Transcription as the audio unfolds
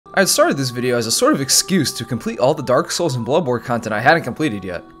I had started this video as a sort of excuse to complete all the Dark Souls and Bloodborne content I hadn't completed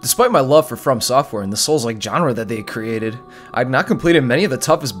yet. Despite my love for From Software and the Souls-like genre that they had created, I had not completed many of the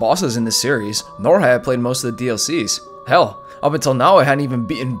toughest bosses in this series, nor had I played most of the DLCs. Hell, up until now I hadn't even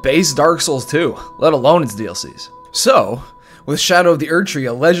beaten base Dark Souls 2, let alone its DLCs. So, with Shadow of the Erdtree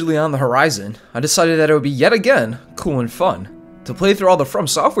allegedly on the horizon, I decided that it would be yet again cool and fun to play through all the From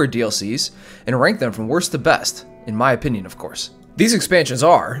Software DLCs and rank them from worst to best, in my opinion of course. These expansions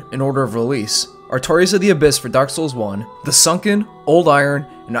are, in order of release, Artorias of the Abyss for Dark Souls 1, the Sunken, Old Iron,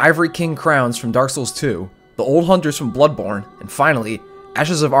 and Ivory King crowns from Dark Souls 2, the Old Hunters from Bloodborne, and finally,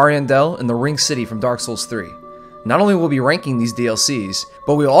 Ashes of Ariandel and the Ring City from Dark Souls 3. Not only will we be ranking these DLCs,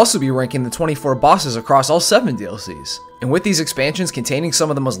 but we'll also be ranking the 24 bosses across all 7 DLCs. And with these expansions containing some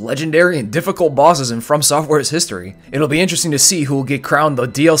of the most legendary and difficult bosses in From Software's history, it'll be interesting to see who will get crowned the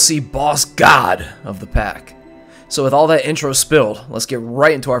DLC Boss God of the pack. So with all that intro spilled, let's get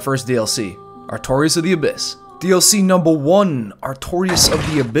right into our first DLC, Artorias of the Abyss. DLC number 1, Artorias of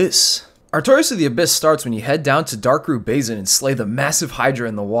the Abyss. Artorias of the Abyss starts when you head down to Darkroot Basin and slay the massive Hydra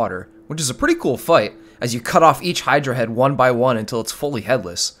in the water, which is a pretty cool fight, as you cut off each Hydra head one by one until it's fully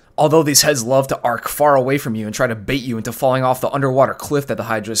headless. Although these heads love to arc far away from you and try to bait you into falling off the underwater cliff that the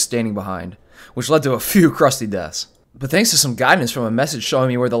Hydra is standing behind, which led to a few crusty deaths. But thanks to some guidance from a message showing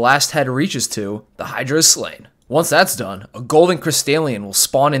me where the last head reaches to, the Hydra is slain. Once that's done, a golden crystallian will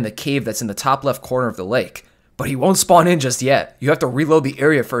spawn in the cave that's in the top left corner of the lake. But he won't spawn in just yet. You have to reload the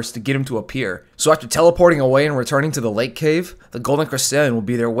area first to get him to appear. So after teleporting away and returning to the lake cave, the golden crystallian will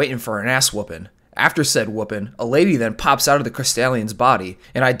be there waiting for an ass whooping. After said whooping, a lady then pops out of the crystallian's body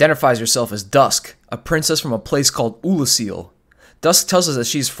and identifies herself as Dusk, a princess from a place called Oolacile. Dusk tells us that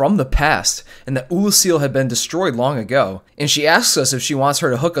she's from the past, and that Oolacile had been destroyed long ago, and she asks us if she wants her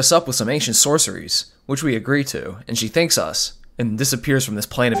to hook us up with some ancient sorceries, which we agree to, and she thanks us, and disappears from this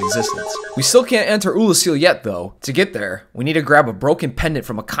plane of existence. We still can't enter Oolacile yet though. To get there, we need to grab a broken pendant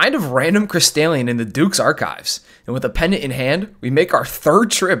from a kind of random crystallian in the Duke's archives, and with a pendant in hand, we make our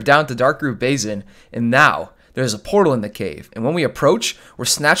third trip down to Darkroot Basin, and now, there's a portal in the cave, and when we approach, we're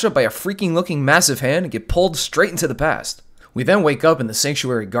snatched up by a freaking looking massive hand and get pulled straight into the past. We then wake up in the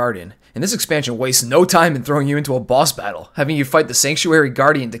Sanctuary Garden, and this expansion wastes no time in throwing you into a boss battle, having you fight the Sanctuary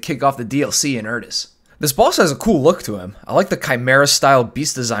Guardian to kick off the DLC in earnest. This boss has a cool look to him. I like the Chimera-style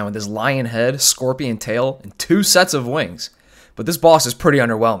beast design with his lion head, scorpion tail, and 2 sets of wings. But this boss is pretty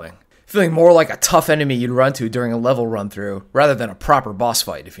underwhelming, feeling more like a tough enemy you'd run to during a level run-through, rather than a proper boss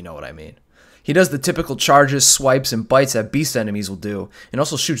fight, if you know what I mean. He does the typical charges, swipes, and bites that beast enemies will do, and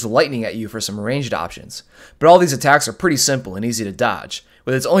also shoots lightning at you for some ranged options. But all these attacks are pretty simple and easy to dodge,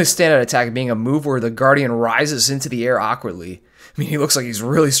 with its only standout attack being a move where the Guardian rises into the air awkwardly. I mean, he looks like he's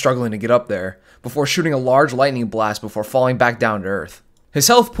really struggling to get up there, before shooting a large lightning blast before falling back down to earth. His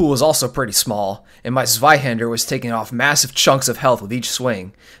health pool is also pretty small, and my Zweihander was taking off massive chunks of health with each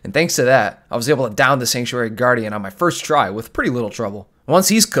swing, and thanks to that, I was able to down the Sanctuary Guardian on my first try with pretty little trouble. Once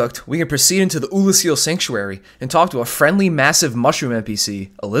he's cooked, we can proceed into the Oolacile Sanctuary and talk to a friendly massive mushroom NPC,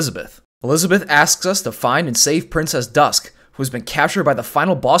 Elizabeth. Elizabeth asks us to find and save Princess Dusk, who has been captured by the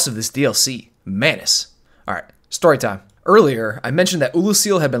final boss of this DLC, Manus. Alright, story time. Earlier, I mentioned that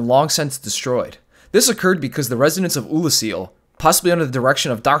Oolacile had been long since destroyed. This occurred because the residents of Oolacile, possibly under the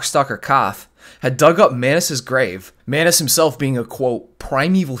direction of Darkstalker Koth, had dug up Manus' grave, Manus himself being a, quote,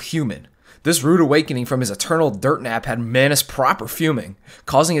 primeval human. This rude awakening from his eternal dirt nap had Manus proper fuming,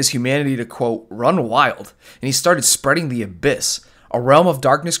 causing his humanity to, quote, run wild, and he started spreading the Abyss, a realm of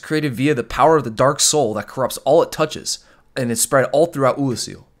darkness created via the power of the Dark Soul that corrupts all it touches, and it spread all throughout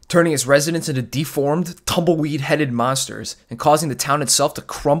Oolacile, turning its residents into deformed, tumbleweed-headed monsters, and causing the town itself to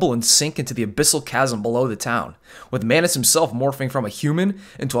crumble and sink into the abyssal chasm below the town, with Manus himself morphing from a human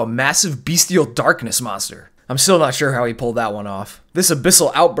into a massive bestial darkness monster. I'm still not sure how he pulled that one off. This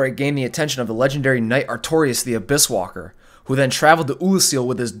abyssal outbreak gained the attention of the legendary knight Artorias the Abyss Walker, who then traveled to Oolacile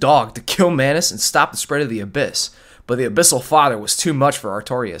with his dog to kill Manus and stop the spread of the Abyss. But the Abyssal Father was too much for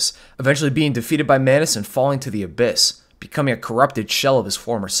Artorias, eventually being defeated by Manus and falling to the Abyss, becoming a corrupted shell of his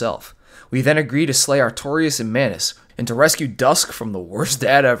former self. We then agree to slay Artorias and Manus, and to rescue Dusk from the worst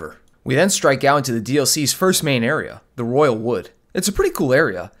dad ever. We then strike out into the DLC's first main area, the Royal Wood. It's a pretty cool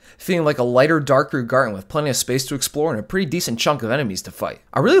area, feeling like a lighter Darkroot garden with plenty of space to explore and a pretty decent chunk of enemies to fight.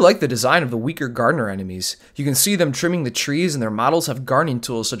 I really like the design of the weaker gardener enemies. You can see them trimming the trees, and their models have gardening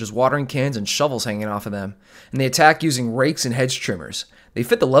tools such as watering cans and shovels hanging off of them, and they attack using rakes and hedge trimmers. They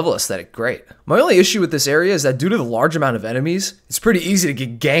fit the level aesthetic great. My only issue with this area is that due to the large amount of enemies, it's pretty easy to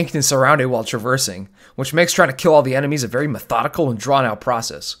get ganked and surrounded while traversing, which makes trying to kill all the enemies a very methodical and drawn out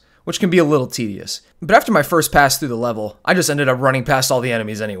process, which can be a little tedious. But after my first pass through the level, I just ended up running past all the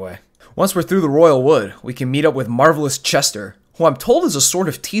enemies anyway. Once we're through the Royal Wood, we can meet up with Marvelous Chester, who I'm told is a sort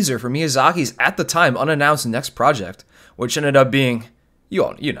of teaser for Miyazaki's at the time unannounced next project, which ended up being,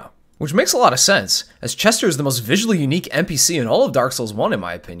 you know. Which makes a lot of sense, as Chester is the most visually unique NPC in all of Dark Souls 1 in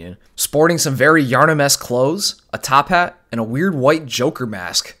my opinion, sporting some very Yharnam-esque clothes, a top hat, and a weird white Joker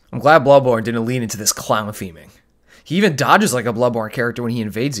mask. I'm glad Bloodborne didn't lean into this clown theming. He even dodges like a Bloodborne character when he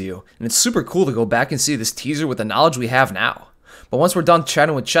invades you, and it's super cool to go back and see this teaser with the knowledge we have now. But once we're done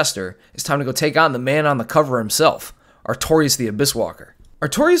chatting with Chester, it's time to go take on the man on the cover himself, Artorias the Abyss Walker.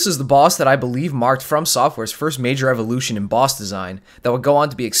 Artorias is the boss that I believe marked From Software's first major evolution in boss design that would go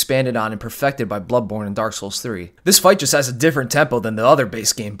on to be expanded on and perfected by Bloodborne and Dark Souls 3. This fight just has a different tempo than the other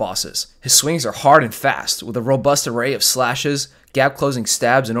base game bosses. His swings are hard and fast, with a robust array of slashes, gap-closing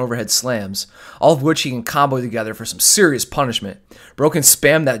stabs, and overhead slams, all of which he can combo together for some serious punishment. Bro can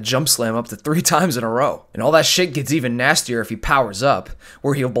spam that jump slam up to 3 times in a row. And all that shit gets even nastier if he powers up,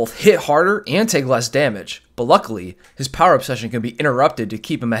 where he'll both hit harder and take less damage. But luckily, his power-up session can be interrupted to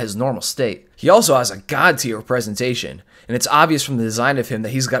keep him at his normal state. He also has a god-tier presentation, and it's obvious from the design of him that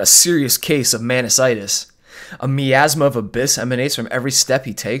he's got a serious case of manicitis. A miasma of abyss emanates from every step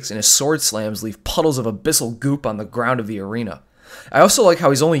he takes, and his sword slams leave puddles of abyssal goop on the ground of the arena. I also like how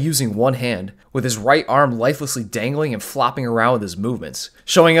he's only using one hand, with his right arm lifelessly dangling and flopping around with his movements,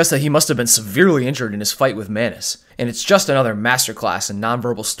 showing us that he must have been severely injured in his fight with Manus, and it's just another masterclass in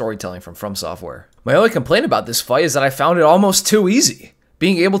nonverbal storytelling from Software. My only complaint about this fight is that I found it almost too easy.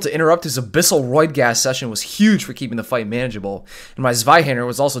 Being able to interrupt his abyssal roid gas session was huge for keeping the fight manageable, and my Zweihander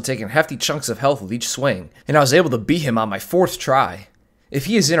was also taking hefty chunks of health with each swing, and I was able to beat him on my 4th try. If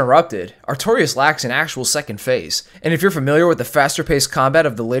he is interrupted, Artorias lacks an actual second phase, and if you're familiar with the faster-paced combat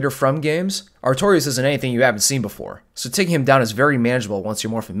of the later From games, Artorias isn't anything you haven't seen before, so taking him down is very manageable once you're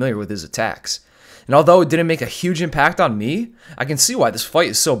more familiar with his attacks. And although it didn't make a huge impact on me, I can see why this fight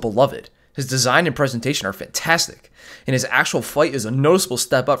is so beloved. His design and presentation are fantastic, and his actual fight is a noticeable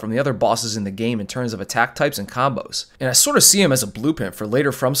step up from the other bosses in the game in terms of attack types and combos, and I sort of see him as a blueprint for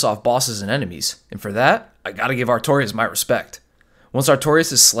later FromSoft bosses and enemies, and for that, I gotta give Artorias my respect. Once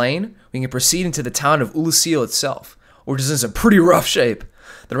Artorias is slain, we can proceed into the town of Oolacile itself, which is in some pretty rough shape.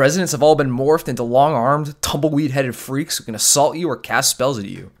 The residents have all been morphed into long-armed, tumbleweed-headed freaks who can assault you or cast spells at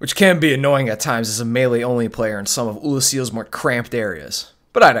you, which can be annoying at times as a melee-only player in some of Oolacile's more cramped areas.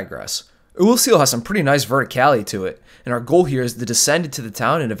 But I digress. Oolacile has some pretty nice verticality to it, and our goal here is to descend into the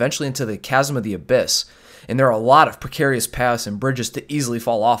town and eventually into the Chasm of the Abyss, and there are a lot of precarious paths and bridges to easily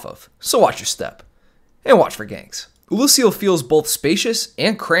fall off of, so watch your step. And watch for ganks. Oolacile feels both spacious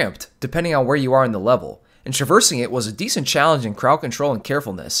and cramped, depending on where you are in the level, and traversing it was a decent challenge in crowd control and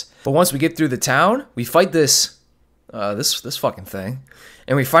carefulness. But once we get through the town, we fight this fucking thing,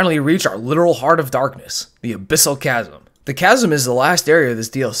 and we finally reach our literal heart of darkness, the Abyssal Chasm. The Chasm is the last area of this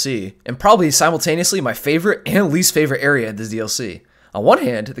DLC, and probably simultaneously my favorite and least favorite area of this DLC. On one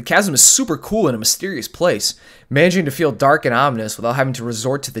hand, the Chasm is super cool in a mysterious place, managing to feel dark and ominous without having to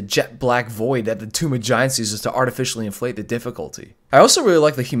resort to the jet black void that the Tomb of Giants uses to artificially inflate the difficulty. I also really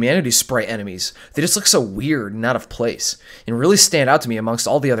like the humanity sprite enemies. They just look so weird and out of place, and really stand out to me amongst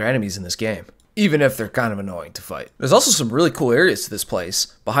all the other enemies in this game, even if they're kind of annoying to fight. There's also some really cool areas to this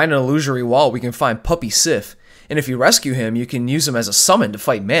place. Behind an illusory wall we can find Puppy Sif, and if you rescue him you can use him as a summon to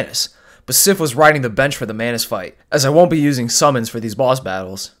fight Manus. But Sif was riding the bench for the Manus fight, as I won't be using summons for these boss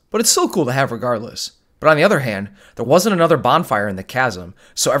battles, but it's still cool to have regardless. But on the other hand, there wasn't another bonfire in the chasm,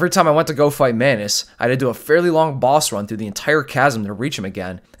 so every time I went to go fight Manus, I had to do a fairly long boss run through the entire chasm to reach him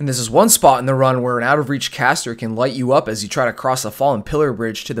again. And there's this one spot in the run where an out-of-reach caster can light you up as you try to cross the fallen pillar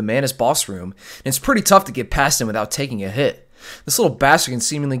bridge to the Manus boss room, and it's pretty tough to get past him without taking a hit. This little bastard can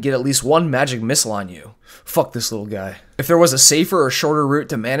seemingly get at least one magic missile on you. Fuck this little guy. If there was a safer or shorter route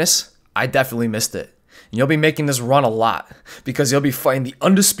to Manus, I definitely missed it. And you'll be making this run a lot, because you'll be fighting the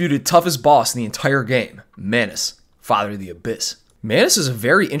undisputed toughest boss in the entire game, Manus, Father of the Abyss. Manus is a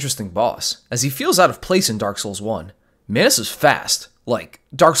very interesting boss, as he feels out of place in Dark Souls 1. Manus is fast, like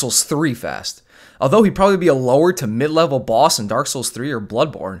Dark Souls 3 fast. Although he'd probably be a lower to mid-level boss in Dark Souls 3 or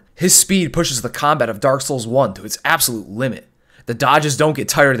Bloodborne, his speed pushes the combat of Dark Souls 1 to its absolute limit. The dodges don't get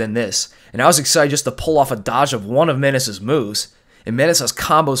tighter than this, and I was excited just to pull off a dodge of one of Manus' moves. And Manus has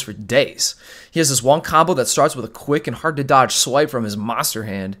combos for days. He has this one combo that starts with a quick and hard to dodge swipe from his monster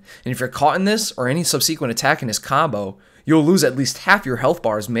hand, and if you're caught in this, or any subsequent attack in his combo, you'll lose at least half your health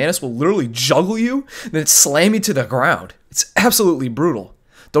bars. Manus will literally juggle you, then slam you to the ground. It's absolutely brutal.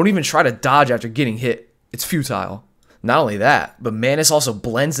 Don't even try to dodge after getting hit. It's futile. Not only that, but Manus also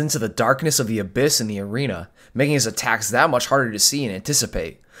blends into the darkness of the abyss in the arena, making his attacks that much harder to see and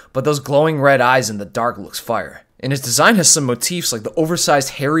anticipate. But those glowing red eyes in the dark looks fire. And his design has some motifs like the oversized,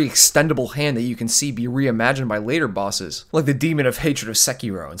 hairy, extendable hand that you can see be reimagined by later bosses, like the Demon of Hatred of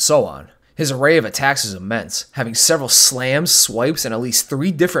Sekiro and so on. His array of attacks is immense, having several slams, swipes, and at least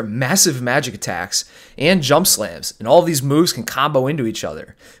 3 different massive magic attacks and jump slams, and all of these moves can combo into each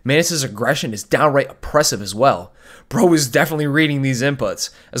other. Manus' aggression is downright oppressive as well. Bro is definitely reading these inputs,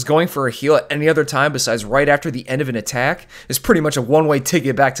 as going for a heal at any other time besides right after the end of an attack is pretty much a one-way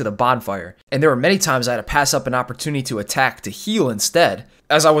ticket back to the bonfire. And there were many times I had to pass up an opportunity to attack to heal instead,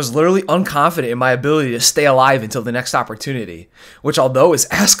 as I was literally unconfident in my ability to stay alive until the next opportunity, which although is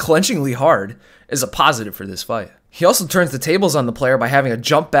ass-clenchingly hard, is a positive for this fight. He also turns the tables on the player by having a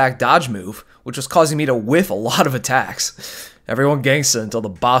jump back dodge move, which was causing me to whiff a lot of attacks. Everyone gangsta until the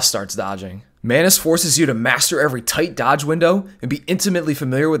boss starts dodging. Manus forces you to master every tight dodge window and be intimately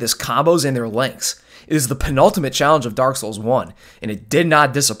familiar with his combos and their lengths. It is the penultimate challenge of Dark Souls 1, and it did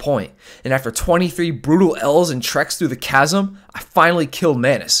not disappoint. And after 23 brutal L's and treks through the chasm, I finally killed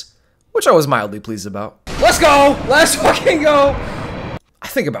Manus, which I was mildly pleased about. Let's go! Let's fucking go! I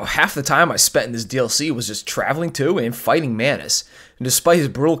think about half the time I spent in this DLC was just traveling to and fighting Manus, and despite his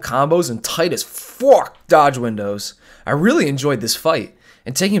brutal combos and tight as fuck dodge windows, I really enjoyed this fight,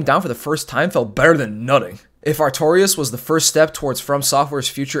 and taking him down for the first time felt better than nutting. If Artorias was the first step towards From Software's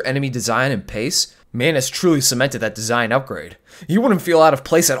future enemy design and pace, Manus truly cemented that design upgrade. You wouldn't feel out of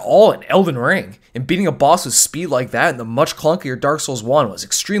place at all in Elden Ring, and beating a boss with speed like that in the much clunkier Dark Souls 1 was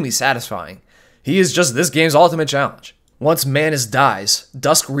extremely satisfying. He is just this game's ultimate challenge. Once Manus dies,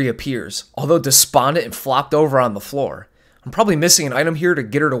 Dusk reappears, although despondent and flopped over on the floor. I'm probably missing an item here to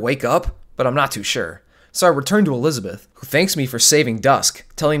get her to wake up, but I'm not too sure. So I return to Elizabeth, who thanks me for saving Dusk,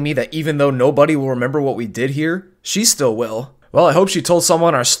 telling me that even though nobody will remember what we did here, she still will. Well, I hope she told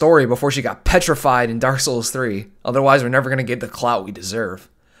someone our story before she got petrified in Dark Souls 3, otherwise we're never going to get the clout we deserve.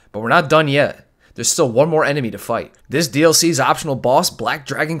 But we're not done yet. There's still one more enemy to fight. This DLC's optional boss, Black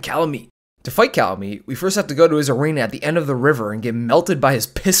Dragon Calamite. To fight Calamite, we first have to go to his arena at the end of the river and get melted by his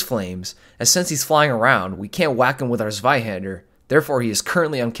piss flames, as since he's flying around, we can't whack him with our Zweihander, therefore he is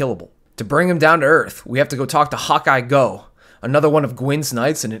currently unkillable. To bring him down to earth, we have to go talk to Hawkeye Go, another one of Gwyn's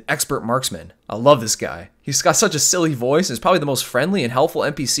knights and an expert marksman. I love this guy. He's got such a silly voice and is probably the most friendly and helpful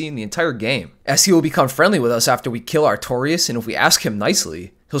NPC in the entire game, as he will become friendly with us after we kill Artorias, and if we ask him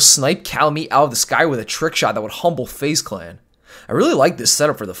nicely, he'll snipe Calamite out of the sky with a trick shot that would humble FaZe Clan. I really like this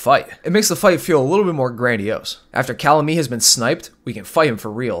setup for the fight. It makes the fight feel a little bit more grandiose. After Calamite has been sniped, we can fight him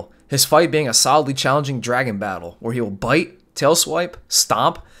for real. His fight being a solidly challenging dragon battle, where he will bite, tail swipe,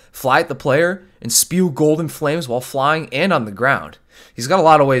 stomp, fly at the player, and spew golden flames while flying and on the ground. He's got a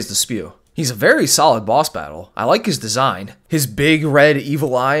lot of ways to spew. He's a very solid boss battle. I like his design. His big red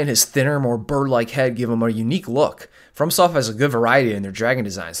evil eye and his thinner, more bird-like head give him a unique look. FromSoft has a good variety in their dragon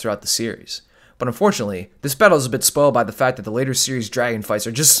designs throughout the series. But unfortunately, this battle is a bit spoiled by the fact that the later series dragon fights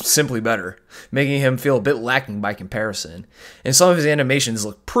are just simply better, making him feel a bit lacking by comparison. And some of his animations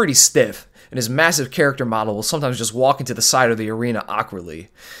look pretty stiff, and his massive character model will sometimes just walk into the side of the arena awkwardly.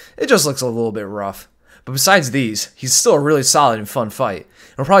 It just looks a little bit rough. But besides these, he's still a really solid and fun fight.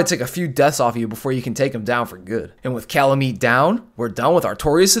 It'll probably take a few deaths off you before you can take him down for good. And with Calamite down, we're done with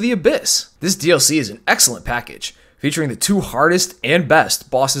Artorias of the Abyss. This DLC is an excellent package, featuring the 2 hardest and best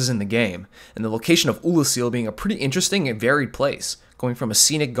bosses in the game, and the location of Oolacile being a pretty interesting and varied place, going from a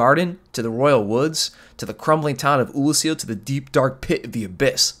scenic garden, to the royal woods, to the crumbling town of Oolacile, to the deep dark pit of the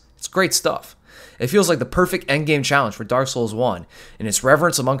Abyss. It's great stuff. It feels like the perfect endgame challenge for Dark Souls 1, and its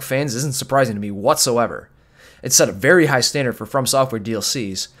reverence among fans isn't surprising to me whatsoever. It set a very high standard for From Software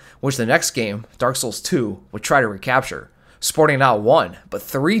DLCs, which the next game, Dark Souls 2, would try to recapture, sporting not 1, but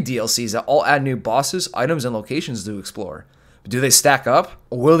 3 DLCs that all add new bosses, items, and locations to explore. But do they stack up?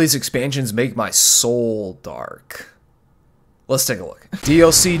 Or will these expansions make my soul dark? Let's take a look.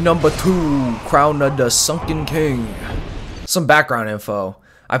 DLC number 2, Crown of the Sunken King. Some background info.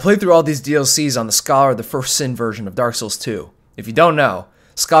 I played through all these DLCs on the Scholar of the First Sin version of Dark Souls 2. If you don't know,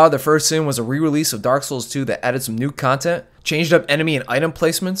 Scholar of the First Sin was a re-release of Dark Souls 2 that added some new content, changed up enemy and item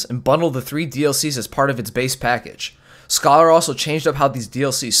placements, and bundled the 3 DLCs as part of its base package. Scholar also changed up how these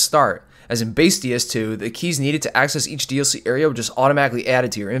DLCs start, as in base DS2, the keys needed to access each DLC area were just automatically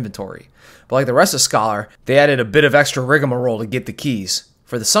added to your inventory. But like the rest of Scholar, they added a bit of extra rigmarole to get the keys.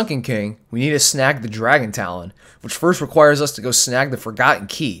 For the Sunken King, we need to snag the Dragon Talon, which first requires us to go snag the Forgotten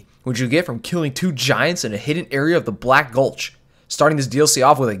Key, which you get from killing 2 giants in a hidden area of the Black Gulch, starting this DLC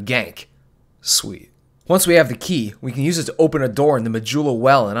off with a gank. Sweet. Once we have the key, we can use it to open a door in the Majula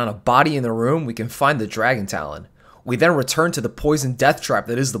Well, and on a body in the room, we can find the Dragon Talon. We then return to the poison death trap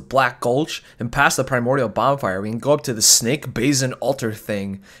that is the Black Gulch, and past the primordial bonfire, we can go up to the Snake Basin altar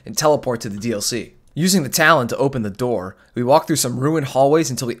thing and teleport to the DLC. Using the talon to open the door, we walk through some ruined hallways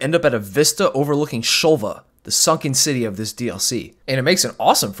until we end up at a vista overlooking Shulva, the sunken city of this DLC, and it makes an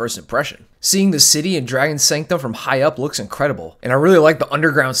awesome first impression. Seeing the city and Dragon Sanctum from high up looks incredible, and I really like the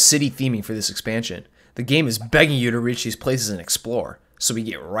underground city theming for this expansion. The game is begging you to reach these places and explore, so we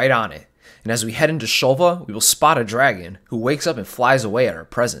get right on it. And as we head into Shulva, we will spot a dragon, who wakes up and flies away at our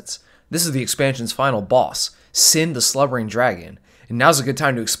presence. This is the expansion's final boss, Sin the Slumbering Dragon, and now's a good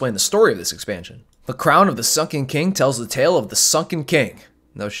time to explain the story of this expansion. The Crown of the Sunken King tells the tale of the Sunken King,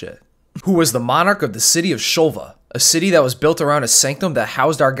 no shit, who was the monarch of the city of Shulva, a city that was built around a sanctum that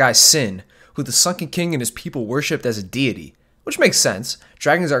housed our guy Sin, who the Sunken King and his people worshipped as a deity. Which makes sense.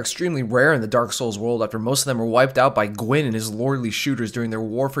 Dragons are extremely rare in the Dark Souls world after most of them were wiped out by Gwyn and his lordly shooters during their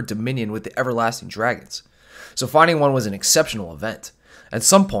war for dominion with the everlasting dragons. So finding one was an exceptional event. At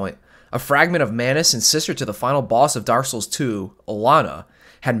some point, a fragment of Manus and sister to the final boss of Dark Souls 2, Alana,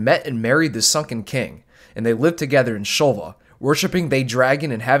 had met and married the Sunken King, and they lived together in Shulva, worshipping the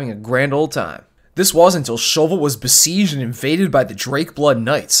dragon and having a grand old time. This was until Shulva was besieged and invaded by the Drakeblood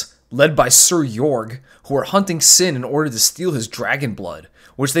Knights, led by Sir Jorg, who were hunting Sin in order to steal his dragon blood,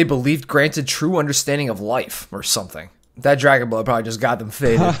 which they believed granted true understanding of life, or something. That dragon blood probably just got them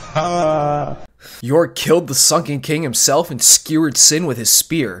faded. Jorg killed the Sunken King himself and skewered Sin with his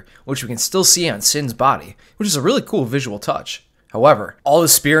spear, which we can still see on Sin's body, which is a really cool visual touch. However, all the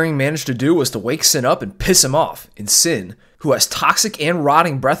spearing managed to do was to wake Sin up and piss him off, and Sin, who has toxic and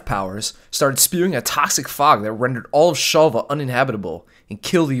rotting breath powers, started spewing a toxic fog that rendered all of Shulva uninhabitable and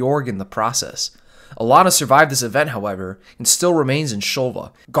killed Jorg in the process. Alana survived this event, however, and still remains in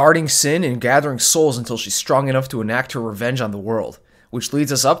Shulva, guarding Sin and gathering souls until she's strong enough to enact her revenge on the world, which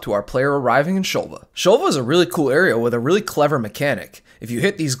leads us up to our player arriving in Shulva. Shulva is a really cool area with a really clever mechanic. If you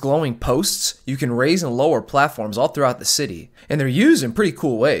hit these glowing posts, you can raise and lower platforms all throughout the city, and they're used in pretty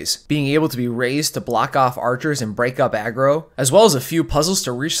cool ways, being able to be raised to block off archers and break up aggro, as well as a few puzzles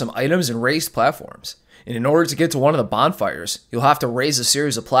to reach some items and raised platforms. And in order to get to one of the bonfires, you'll have to raise a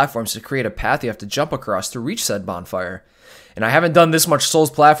series of platforms to create a path you have to jump across to reach said bonfire. And I haven't done this much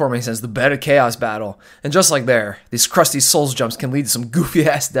Souls platforming since the Bed of Chaos battle, and just like there, these crusty Souls jumps can lead to some goofy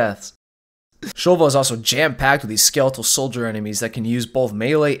ass deaths. Shulva is also jam-packed with these skeletal soldier enemies that can use both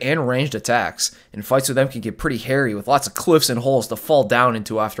melee and ranged attacks, and fights with them can get pretty hairy with lots of cliffs and holes to fall down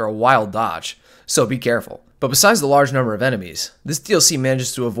into after a wild dodge, so be careful. But besides the large number of enemies, this DLC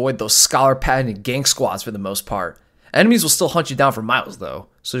manages to avoid those scholar-patented gank squads for the most part. Enemies will still hunt you down for miles though,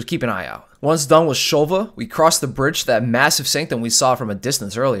 so just keep an eye out. Once done with Shulva, we cross the bridge to that massive sanctum we saw from a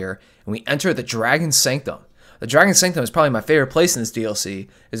distance earlier, and we enter the Dragon Sanctum. The Dragon Sanctum is probably my favorite place in this DLC,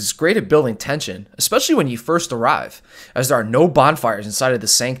 as it's great at building tension, especially when you first arrive, as there are no bonfires inside of the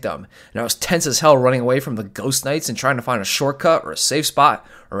sanctum, and I was tense as hell running away from the Ghost Knights and trying to find a shortcut or a safe spot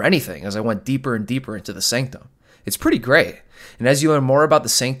or anything as I went deeper and deeper into the sanctum. It's pretty great, and as you learn more about the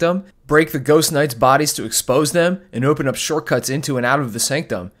sanctum, break the Ghost Knights' bodies to expose them, and open up shortcuts into and out of the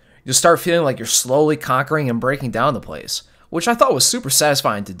sanctum, you'll start feeling like you're slowly conquering and breaking down the place, which I thought was super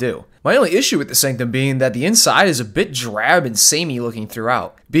satisfying to do. My only issue with the sanctum being that the inside is a bit drab and samey looking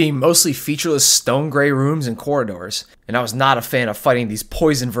throughout, being mostly featureless stone gray rooms and corridors, and I was not a fan of fighting these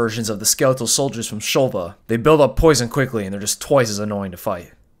poison versions of the skeletal soldiers from Shulva. They build up poison quickly and they're just twice as annoying to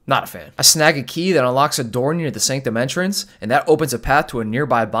fight. Not a fan. I snag a key that unlocks a door near the sanctum entrance, and that opens a path to a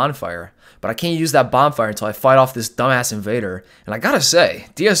nearby bonfire, but I can't use that bonfire until I fight off this dumbass invader, and I gotta say,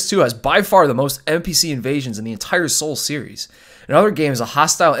 DS2 has by far the most NPC invasions in the entire Souls series. In other games, a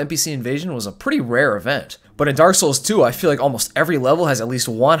hostile NPC invasion was a pretty rare event, but in Dark Souls 2, I feel like almost every level has at least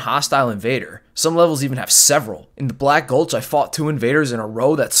one hostile invader. Some levels even have several. In the Black Gulch, I fought 2 invaders in a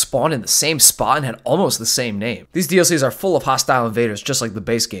row that spawned in the same spot and had almost the same name. These DLCs are full of hostile invaders just like the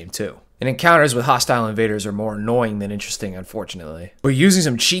base game too. And encounters with hostile invaders are more annoying than interesting, unfortunately. But using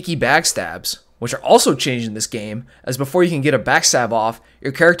some cheeky backstabs, which are also changed in this game, as before you can get a backstab off,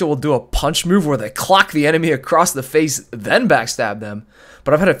 your character will do a punch move where they clock the enemy across the face, then backstab them.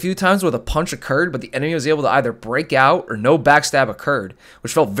 But I've had a few times where the punch occurred, but the enemy was able to either break out or no backstab occurred,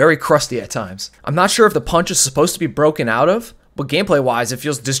 which felt very crusty at times. I'm not sure if the punch is supposed to be broken out of, but gameplay-wise it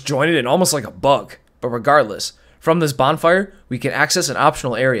feels disjointed and almost like a bug. But regardless, from this bonfire, we can access an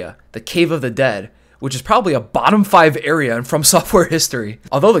optional area, the Cave of the Dead, which is probably a bottom 5 area in From Software history.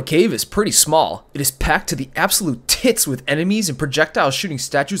 Although the cave is pretty small, it is packed to the absolute tits with enemies and projectile shooting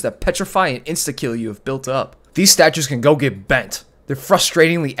statues that petrify and insta-kill you if built up. These statues can go get bent. They're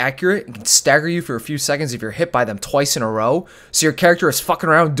frustratingly accurate and can stagger you for a few seconds if you're hit by them twice in a row, so your character is fucking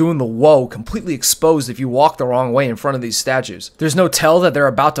around doing the whoa, completely exposed if you walk the wrong way in front of these statues. There's no tell that they're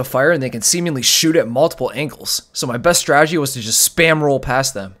about to fire and they can seemingly shoot at multiple angles, so my best strategy was to just spam roll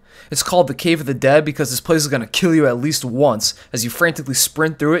past them. It's called the Cave of the Dead because this place is going to kill you at least once as you frantically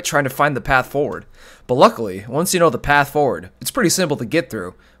sprint through it trying to find the path forward. But luckily, once you know the path forward, it's pretty simple to get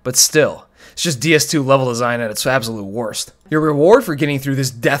through, but still, it's just DS2 level design at its absolute worst. Your reward for getting through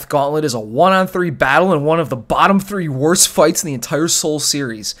this death gauntlet is a 1-on-3 battle in one of the bottom 3 worst fights in the entire Souls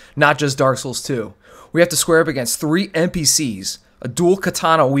series, not just Dark Souls 2. We have to square up against 3 NPCs, a dual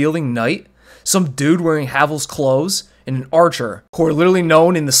katana wielding knight, some dude wearing Havel's clothes, and an archer, who are literally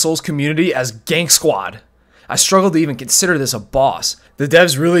known in the Souls community as Gang Squad. I struggled to even consider this a boss. The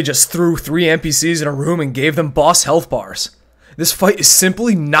devs really just threw 3 NPCs in a room and gave them boss health bars. This fight is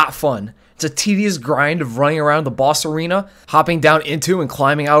simply not fun. It's a tedious grind of running around the boss arena, hopping down into and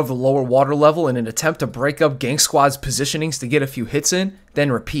climbing out of the lower water level in an attempt to break up Gang Squad's positionings to get a few hits in,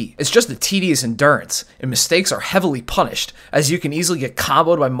 then repeat. It's just a tedious endurance, and mistakes are heavily punished, as you can easily get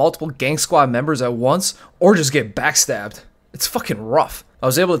comboed by multiple Gang Squad members at once, or just get backstabbed. It's fucking rough. I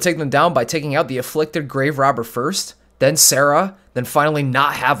was able to take them down by taking out the afflicted grave robber first, then Sarah, then finally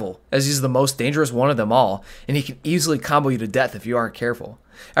not Havel, as he's the most dangerous one of them all, and he can easily combo you to death if you aren't careful.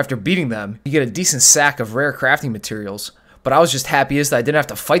 After beating them, you get a decent sack of rare crafting materials, but I was just happiest that I didn't have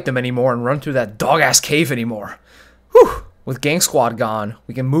to fight them anymore and run through that dog-ass cave anymore. Whew! With Gang Squad gone,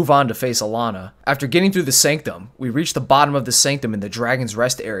 we can move on to face Alana. After getting through the Sanctum, we reach the bottom of the Sanctum in the Dragon's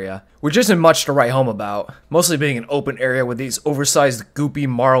Rest area, which isn't much to write home about, mostly being an open area with these oversized, goopy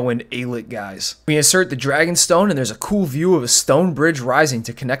Morrowind A-lit guys. We insert the Dragon Stone and there's a cool view of a stone bridge rising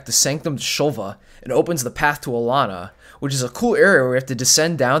to connect the Sanctum to Shulva, and opens the path to Alana, which is a cool area where we have to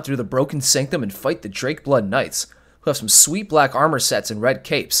descend down through the broken Sanctum and fight the Drakeblood Knights, who have some sweet black armor sets and red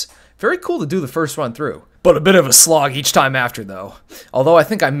capes. Very cool to do the first run through. But a bit of a slog each time after though. Although I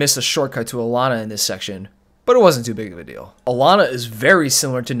think I missed a shortcut to Alana in this section, but it wasn't too big of a deal. Alana is very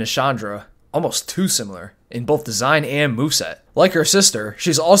similar to Nishandra, almost too similar, in both design and moveset. Like her sister,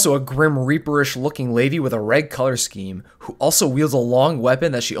 she's also a grim reaperish looking lady with a red color scheme, who also wields a long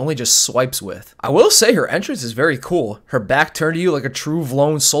weapon that she only just swipes with. I will say her entrance is very cool, her back turned to you like a true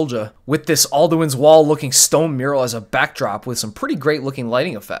Vlone soldier, with this Alduin's Wall looking stone mural as a backdrop with some pretty great looking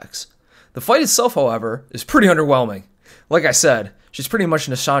lighting effects. The fight itself, however, is pretty underwhelming. Like I said, she's pretty much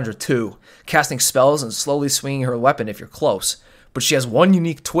Nishandra too, casting spells and slowly swinging her weapon if you're close. But she has one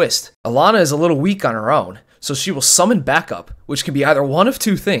unique twist. Alana is a little weak on her own, so she will summon backup, which can be either one of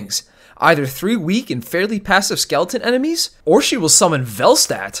 2 things. Either 3 weak and fairly passive skeleton enemies, or she will summon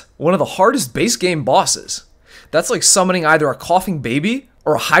Velstadt, one of the hardest base game bosses. That's like summoning either a coughing baby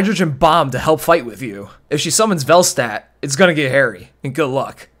or a hydrogen bomb to help fight with you. If she summons Velstadt, it's gonna get hairy, and good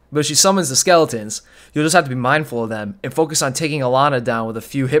luck. But if she summons the skeletons, you'll just have to be mindful of them and focus on taking Alana down with a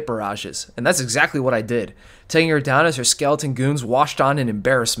few hit barrages. And that's exactly what I did, taking her down as her skeleton goons washed on in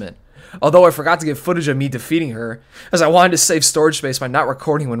embarrassment. Although I forgot to get footage of me defeating her, as I wanted to save storage space by not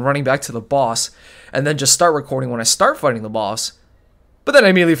recording when running back to the boss, and then just start recording when I start fighting the boss. But then I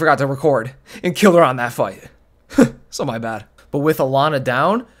immediately forgot to record, and killed her on that fight. So my bad. But with Alana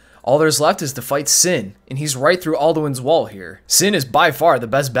down, all there's left is to fight Sin, and he's right through Alduin's Wall here. Sin is by far the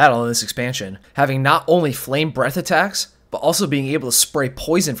best battle in this expansion, having not only flame breath attacks, but also being able to spray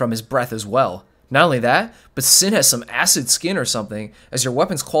poison from his breath as well. Not only that, but Sin has some acid skin or something, as your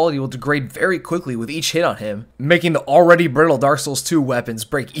weapon's quality will degrade very quickly with each hit on him, making the already brittle Dark Souls 2 weapons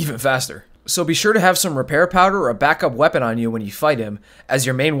break even faster. So be sure to have some repair powder or a backup weapon on you when you fight him, as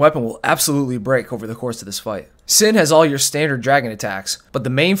your main weapon will absolutely break over the course of this fight. Sin has all your standard dragon attacks, but the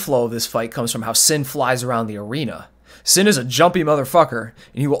main flow of this fight comes from how Sin flies around the arena. Sin is a jumpy motherfucker,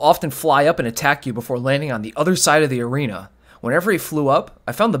 and he will often fly up and attack you before landing on the other side of the arena. Whenever he flew up,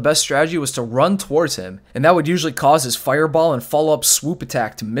 I found the best strategy was to run towards him, and that would usually cause his fireball and follow-up swoop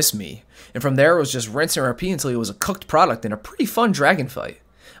attack to miss me. And from there it was just rinse and repeat until he was a cooked product in a pretty fun dragon fight.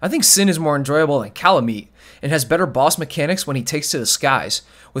 I think Sin is more enjoyable than Calamite, and has better boss mechanics when he takes to the skies,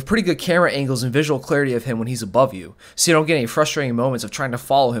 with pretty good camera angles and visual clarity of him when he's above you, so you don't get any frustrating moments of trying to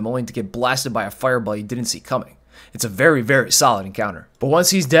follow him only to get blasted by a fireball you didn't see coming. It's a very, very solid encounter. But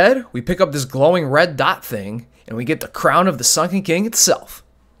once he's dead, we pick up this glowing red dot thing, and we get the crown of the Sunken King itself.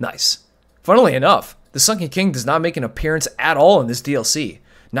 Nice. Funnily enough, the Sunken King does not make an appearance at all in this DLC.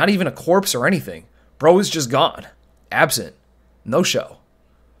 Not even a corpse or anything. Bro is just gone. Absent. No show.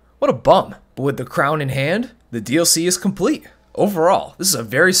 What a bum. But with the crown in hand, the DLC is complete. Overall, this is a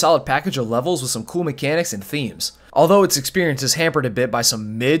very solid package of levels with some cool mechanics and themes. Although its experience is hampered a bit by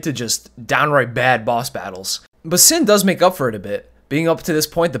some mid to just downright bad boss battles. But Sin does make up for it a bit, being up to this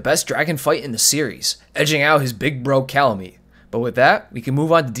point the best dragon fight in the series, edging out his big bro Calamite. But with that, we can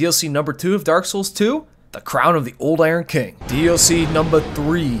move on to DLC number 2 of Dark Souls 2, The Crown of the Old Iron King. DLC number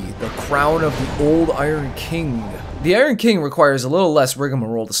 3, The Crown of the Old Iron King. The Iron King requires a little less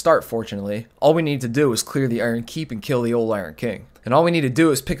rigmarole to start, fortunately. All we need to do is clear the Iron Keep and kill the Old Iron King. And all we need to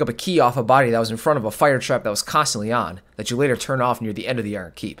do is pick up a key off a body that was in front of a fire trap that was constantly on, that you later turn off near the end of the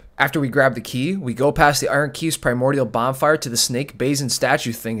Iron Keep. After we grab the key, we go past the Iron Keep's primordial bonfire to the snake basin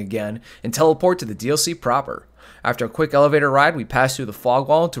statue thing again, and teleport to the DLC proper. After a quick elevator ride, we pass through the fog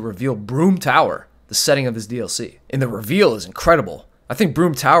wall to reveal Broom Tower, the setting of this DLC. And the reveal is incredible. I think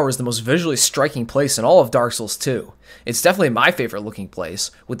Broom Tower is the most visually striking place in all of Dark Souls 2. It's definitely my favorite looking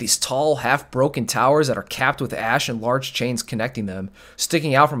place, with these tall, half-broken towers that are capped with ash and large chains connecting them,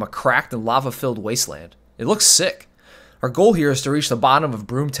 sticking out from a cracked and lava-filled wasteland. It looks sick. Our goal here is to reach the bottom of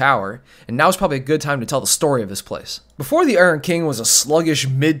Broom Tower, and now is probably a good time to tell the story of this place. Before the Iron King was a sluggish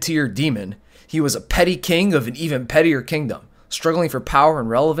mid-tier demon, he was a petty king of an even pettier kingdom, struggling for power and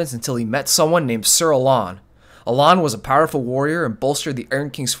relevance until he met someone named Sir Alon. Alon was a powerful warrior and bolstered the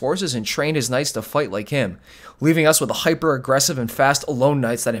Iron King's forces and trained his knights to fight like him, leaving us with the hyper-aggressive and fast Alone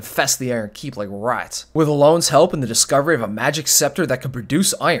knights that infest the Iron Keep like rats. With Alone's help and the discovery of a magic scepter that could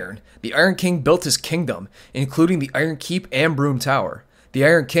produce iron, the Iron King built his kingdom, including the Iron Keep and Broom Tower. The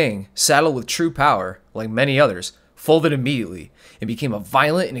Iron King, saddled with true power, like many others, folded immediately and became a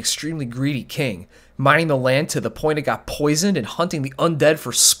violent and extremely greedy king, mining the land to the point it got poisoned and hunting the undead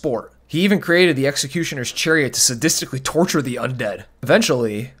for sport. He even created the Executioner's Chariot to sadistically torture the undead.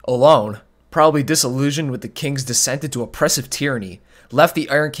 Eventually, Alone, probably disillusioned with the king's descent into oppressive tyranny, left the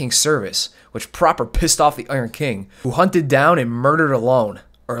Iron King's service, which proper pissed off the Iron King, who hunted down and murdered Alone,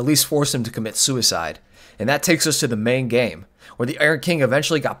 or at least forced him to commit suicide. And that takes us to the main game, where the Iron King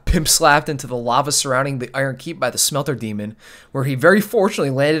eventually got pimp-slapped into the lava surrounding the Iron Keep by the Smelter Demon, where he very fortunately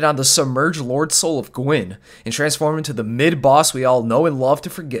landed on the submerged Lord Soul of Gwyn, and transformed into the mid-boss we all know and love to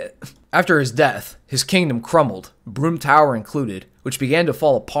forget. After his death, his kingdom crumbled, Broom Tower included, which began to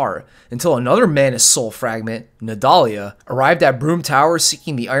fall apart, until another Manus Soul fragment, Nadalia, arrived at Broom Tower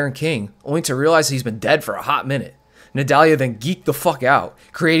seeking the Iron King, only to realize he's been dead for a hot minute. Nadalia then geeked the fuck out,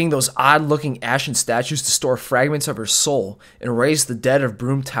 creating those odd-looking ashen statues to store fragments of her soul, and raised the dead of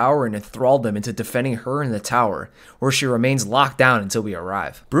Broom Tower and enthralled them into defending her in the tower, where she remains locked down until we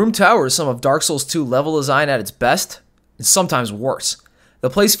arrive. Broom Tower is some of Dark Souls 2 level design at its best, and sometimes worse. The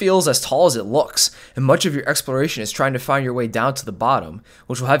place feels as tall as it looks, and much of your exploration is trying to find your way down to the bottom,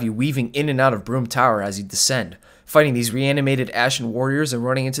 which will have you weaving in and out of Broom Tower as you descend, fighting these reanimated ashen warriors and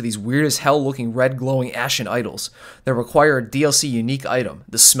running into these weird as hell looking red glowing ashen idols that require a DLC unique item,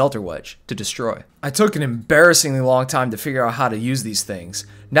 the Smelter Wedge, to destroy. I took an embarrassingly long time to figure out how to use these things,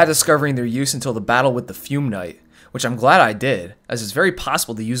 not discovering their use until the battle with the Fume Knight, which I'm glad I did, as it's very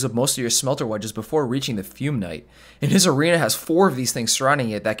possible to use up most of your Smelter Wedges before reaching the Fume Knight, and his arena has 4 of these things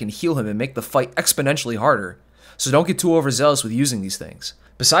surrounding it that can heal him and make the fight exponentially harder, so don't get too overzealous with using these things.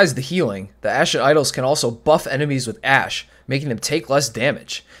 Besides the healing, the Ashen Idols can also buff enemies with Ash, making them take less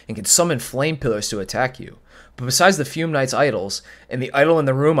damage, and can summon Flame Pillars to attack you. But besides the Fume Knight's idols, and the idol in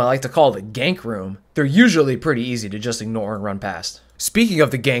the room I like to call the Gank Room, they're usually pretty easy to just ignore and run past. Speaking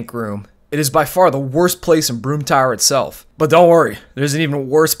of the Gank Room, it is by far the worst place in Broom Tower itself. But don't worry, there's an even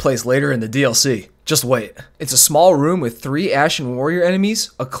worse place later in the DLC. Just wait. It's a small room with 3 Ashen Warrior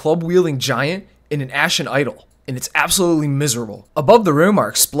enemies, a club-wielding giant, and an Ashen Idol. And it's absolutely miserable. Above the room are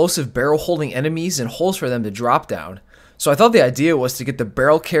explosive barrel-holding enemies and holes for them to drop down. So I thought the idea was to get the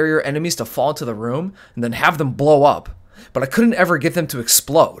barrel carrier enemies to fall into the room and then have them blow up. But I couldn't ever get them to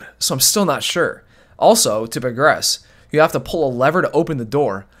explode, so I'm still not sure. Also, to progress, you have to pull a lever to open the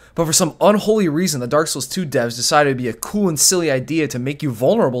door. But for some unholy reason, the Dark Souls 2 devs decided it would be a cool and silly idea to make you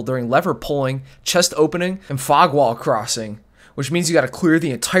vulnerable during lever pulling, chest opening, and fog wall crossing, which means you gotta clear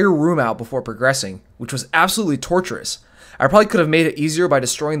the entire room out before progressing, which was absolutely torturous. I probably could have made it easier by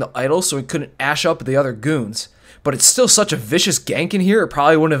destroying the idol so it couldn't ash up the other goons, but it's still such a vicious gank in here it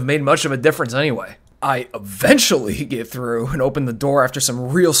probably wouldn't have made much of a difference anyway. I eventually get through and open the door after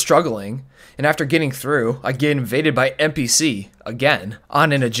some real struggling, and after getting through, I get invaded by NPC, again,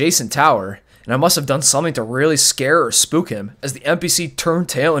 on an adjacent tower, and I must have done something to really scare or spook him, as the NPC turned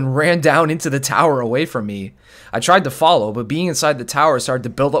tail and ran down into the tower away from me. I tried to follow, but being inside the tower started to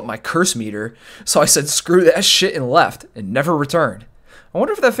build up my curse meter, so I said screw that shit and left, and never returned. I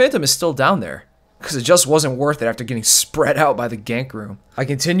wonder if that phantom is still down there, because it just wasn't worth it after getting spread out by the gank room. I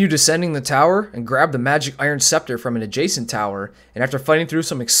continued descending the tower and grabbed the magic iron scepter from an adjacent tower, and after fighting through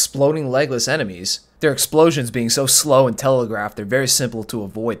some exploding legless enemies, their explosions being so slow and telegraphed, they're very simple to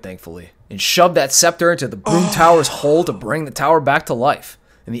avoid thankfully. and shove that scepter into the broom tower's hole to bring the tower back to life.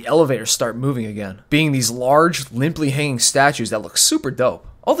 And the elevators start moving again, being these large, limply hanging statues that look super dope.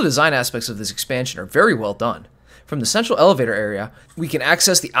 All the design aspects of this expansion are very well done. From the central elevator area, we can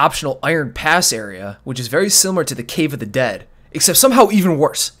access the optional Iron Pass area, which is very similar to the Cave of the Dead, except somehow even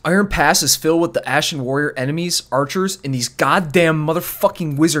worse. Iron Pass is filled with the Ashen Warrior enemies, archers, and these goddamn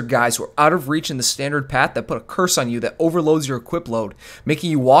motherfucking wizard guys who are out of reach in the standard path that put a curse on you that overloads your equip load, making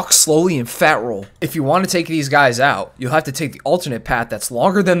you walk slowly and fat roll. If you want to take these guys out, you'll have to take the alternate path that's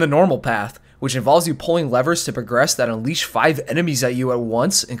longer than the normal path, which involves you pulling levers to progress that unleash 5 enemies at you at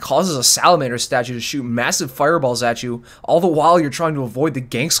once and causes a salamander statue to shoot massive fireballs at you, all the while you're trying to avoid the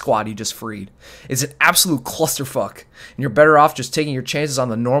gang squad you just freed. It's an absolute clusterfuck, and you're better off just taking your chances on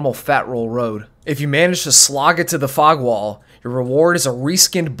the normal fat roll road. If you manage to slog it to the fog wall, your reward is a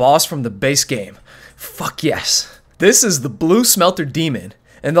reskinned boss from the base game. Fuck yes. This is the Blue Smelter Demon.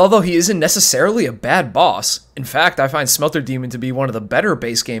 And although he isn't necessarily a bad boss, in fact I find Smelter Demon to be one of the better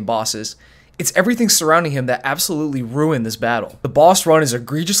base game bosses, it's everything surrounding him that absolutely ruined this battle. The boss run is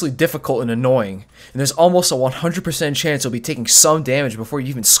egregiously difficult and annoying, and there's almost a 100% chance you'll be taking some damage before you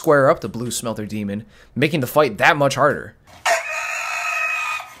even square up the Blue Smelter Demon, making the fight that much harder.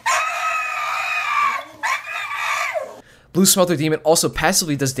 Blue Smelter Demon also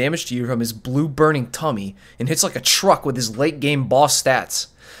passively does damage to you from his blue burning tummy and hits like a truck with his late game boss stats.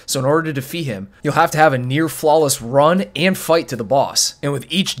 So in order to defeat him, you'll have to have a near flawless run and fight to the boss. And with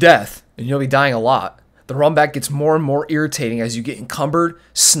each death, and you'll be dying a lot, the run back gets more and more irritating as you get encumbered,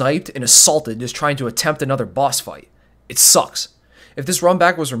 sniped, and assaulted just trying to attempt another boss fight. It sucks. If this run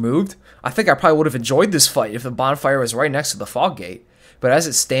back was removed, I think I probably would have enjoyed this fight if the bonfire was right next to the fog gate. But as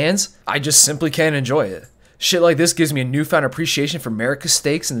it stands, I just simply can't enjoy it. Shit like this gives me a newfound appreciation for America's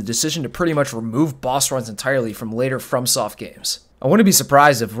stakes and the decision to pretty much remove boss runs entirely from later FromSoft games. I wouldn't be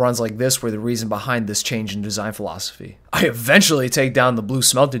surprised if runs like this were the reason behind this change in design philosophy. I eventually take down the Blue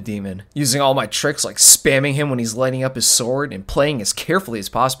Smelter Demon, using all my tricks like spamming him when he's lighting up his sword and playing as carefully as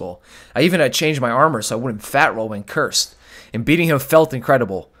possible. I even had changed my armor so I wouldn't fat roll when cursed, and beating him felt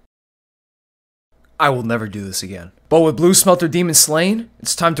incredible. I will never do this again. But with Blue Smelter Demon slain,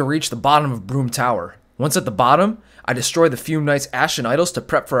 it's time to reach the bottom of Broom Tower. Once at the bottom, I destroy the Fume Knight's Ashen Idols to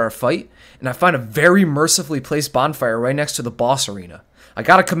prep for our fight, and I find a very mercifully placed bonfire right next to the boss arena. I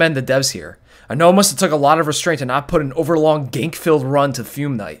gotta commend the devs here. I know it must have took a lot of restraint to not put an overlong gank-filled run to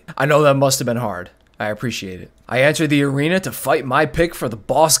Fume Knight. I know that must have been hard. I appreciate it. I enter the arena to fight my pick for the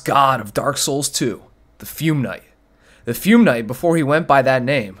boss god of Dark Souls 2, the Fume Knight. The Fume Knight, before he went by that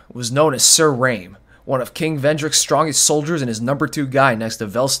name, was known as Sir Rame, one of King Vendrick's strongest soldiers and his number 2 guy next to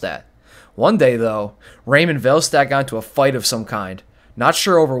Velstadt. One day, though, Rame and Velstadt got into a fight of some kind. Not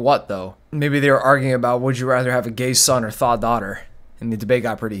sure over what, though. Maybe they were arguing about would you rather have a gay son or thaw daughter, and the debate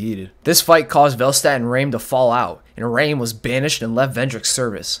got pretty heated. This fight caused Velstadt and Rame to fall out, and Rame was banished and left Vendrick's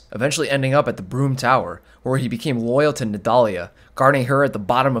service, eventually ending up at the Broom Tower, where he became loyal to Nadalia, guarding her at the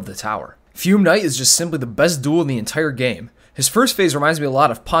bottom of the tower. Fume Knight is just simply the best duel in the entire game. His first phase reminds me a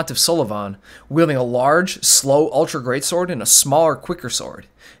lot of Pontiff Sullivan, wielding a large, slow, ultra greatsword and a smaller, quicker sword.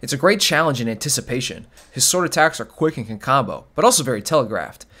 It's a great challenge in anticipation. His sword attacks are quick and can combo, but also very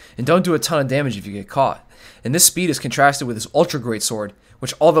telegraphed, and don't do a ton of damage if you get caught. And this speed is contrasted with his ultra greatsword,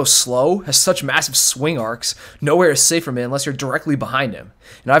 which although slow, has such massive swing arcs, nowhere is safe from it unless you're directly behind him.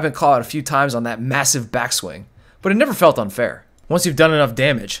 And I've been caught a few times on that massive backswing, but it never felt unfair. Once you've done enough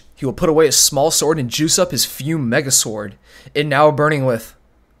damage, he will put away his small sword and juice up his Fume Mega Sword, it now burning with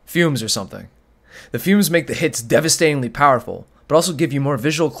fumes or something. The fumes make the hits devastatingly powerful, but also give you more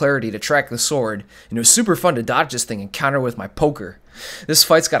visual clarity to track the sword, and it was super fun to dodge this thing and counter with my poker. This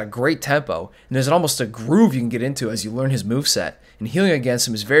fight's got a great tempo, and there's almost a groove you can get into as you learn his moveset, and healing against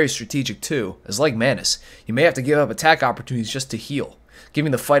him is very strategic too, as like Manus, you may have to give up attack opportunities just to heal,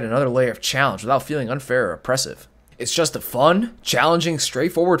 giving the fight another layer of challenge without feeling unfair or oppressive. It's just a fun, challenging,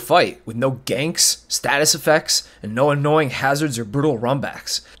 straightforward fight with no ganks, status effects, and no annoying hazards or brutal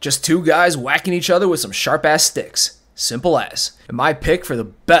runbacks. Just two guys whacking each other with some sharp-ass sticks. Simple as. And my pick for the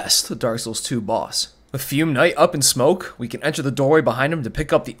best Dark Souls 2 boss. With Fume Knight up in smoke, we can enter the doorway behind him to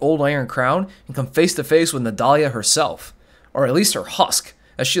pick up the old Iron Crown and come face to face with Nadalia herself. Or at least her husk,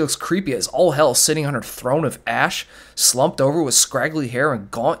 as she looks creepy as all hell sitting on her throne of ash, slumped over with scraggly hair and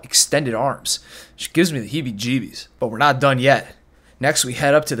gaunt extended arms. She gives me the heebie-jeebies. But we're not done yet. Next, we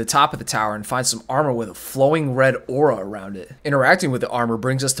head up to the top of the tower and find some armor with a flowing red aura around it. Interacting with the armor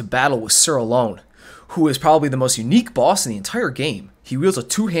brings us to battle with Sir Alone, who is probably the most unique boss in the entire game. He wields a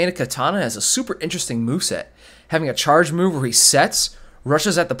two-handed katana and has a super interesting moveset, having a charge move where he sets,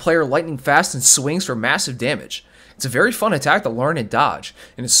 rushes at the player lightning fast, and swings for massive damage. It's a very fun attack to learn and dodge,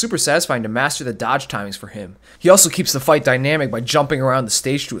 and it's super satisfying to master the dodge timings for him. He also keeps the fight dynamic by jumping around the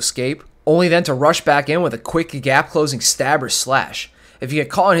stage to escape, only then to rush back in with a quick gap-closing stab or slash. If you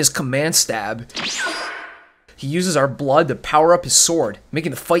get caught in his command stab, he uses our blood to power up his sword, making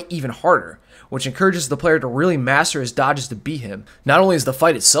the fight even harder, which encourages the player to really master his dodges to beat him. Not only is the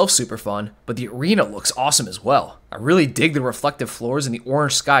fight itself super fun, but the arena looks awesome as well. I really dig the reflective floors and the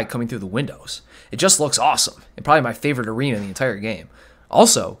orange sky coming through the windows. It just looks awesome, and probably my favorite arena in the entire game.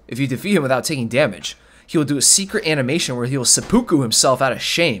 Also, if you defeat him without taking damage, he will do a secret animation where he will seppuku himself out of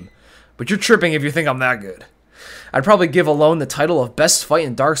shame. But you're tripping if you think I'm that good. I'd probably give Alone the title of best fight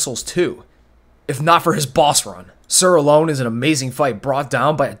in Dark Souls 2, if not for his boss run. Sir Alone is an amazing fight brought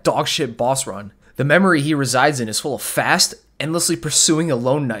down by a dogshit boss run. The memory he resides in is full of fast, endlessly pursuing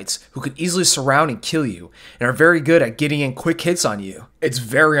Alone Knights who could easily surround and kill you, and are very good at getting in quick hits on you. It's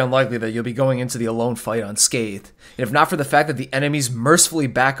very unlikely that you'll be going into the Alone fight unscathed, and if not for the fact that the enemies mercifully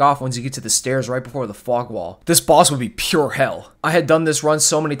back off once you get to the stairs right before the fog wall, this boss would be pure hell. I had done this run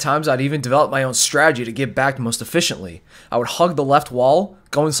so many times I'd even developed my own strategy to get back most efficiently. I would hug the left wall,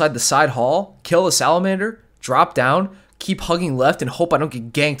 go inside the side hall, kill the salamander, drop down, keep hugging left, and hope I don't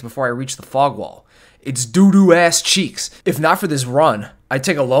get ganked before I reach the fog wall. It's doo-doo ass cheeks. If not for this run, I'd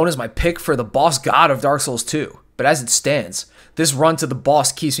take Alone as my pick for the boss god of Dark Souls 2. But as it stands, this run to the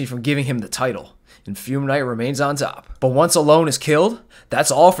boss keeps me from giving him the title, and Fume Knight remains on top. But once Alone is killed,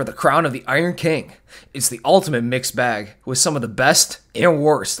 that's all for the crown of the Iron King. It's the ultimate mixed bag, with some of the best and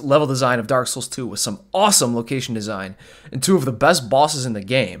worst level design of Dark Souls 2 with some awesome location design, and two of the best bosses in the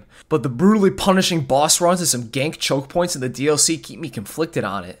game. But the brutally punishing boss runs and some gank choke points in the DLC keep me conflicted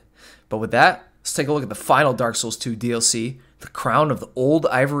on it. But with that, let's take a look at the final Dark Souls 2 DLC, The Crown of the Old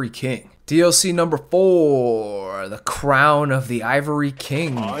Ivory King. DLC number 4, The Crown of the Ivory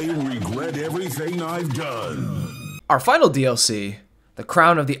King. I regret everything I've done. Our final DLC, The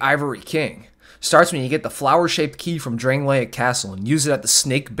Crown of the Ivory King, starts when you get the flower-shaped key from Drangleic Castle and use it at the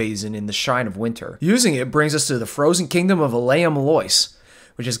Snake Basin in the Shrine of Winter. Using it brings us to the frozen kingdom of Aleum Alois,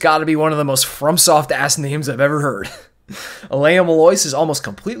 which has got to be one of the most FromSoft-ass names I've ever heard. Aleum Alois is almost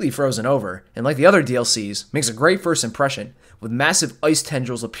completely frozen over, and like the other DLCs, makes a great first impression, with massive ice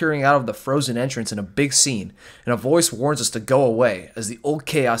tendrils appearing out of the frozen entrance in a big scene, and a voice warns us to go away, as the old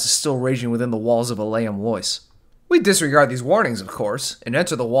chaos is still raging within the walls of Aleum Alois. We disregard these warnings, of course, and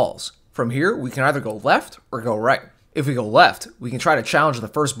enter the walls. From here, we can either go left or go right. If we go left, we can try to challenge the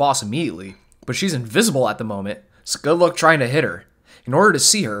first boss immediately, but she's invisible at the moment, so good luck trying to hit her. In order to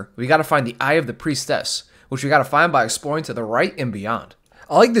see her, we gotta find the Eye of the Priestess, which we gotta find by exploring to the right and beyond.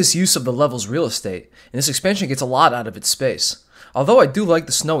 I like this use of the level's real estate, and this expansion gets a lot out of its space. Although I do like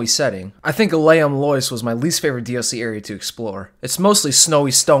the snowy setting, I think Aleum Alois was my least favorite DLC area to explore. It's mostly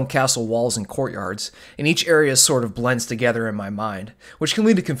snowy stone castle walls and courtyards, and each area sort of blends together in my mind, which can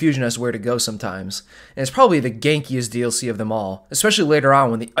lead to confusion as to where to go sometimes. And it's probably the gankiest DLC of them all, especially later on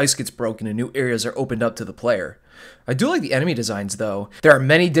when the ice gets broken and new areas are opened up to the player. I do like the enemy designs though. There are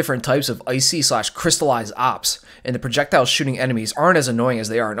many different types of icy/crystallized ops, and the projectiles shooting enemies aren't as annoying as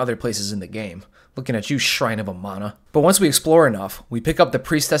they are in other places in the game. Looking at you, Shrine of Amana. But once we explore enough, we pick up the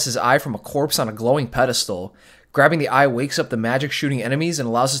priestess's eye from a corpse on a glowing pedestal. Grabbing the eye wakes up the magic shooting enemies and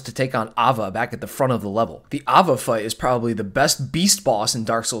allows us to take on Ahhhh back at the front of the level. The Ahhhh fight is probably the best beast boss in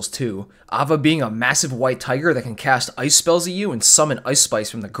Dark Souls 2, Ahhhh being a massive white tiger that can cast ice spells at you and summon ice spikes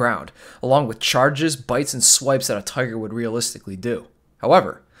from the ground, along with charges, bites, and swipes that a tiger would realistically do.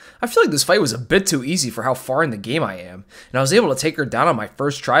 However, I feel like this fight was a bit too easy for how far in the game I am, and I was able to take her down on my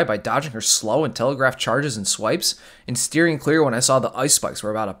first try by dodging her slow and telegraph charges and swipes, and steering clear when I saw the ice spikes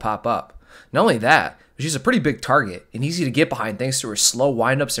were about to pop up. Not only that, but she's a pretty big target, and easy to get behind thanks to her slow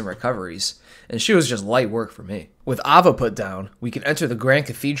windups and recoveries, and she was just light work for me. With Ahhhh put down, we can enter the Grand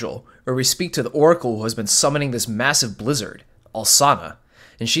Cathedral, where we speak to the Oracle who has been summoning this massive blizzard, Alsana,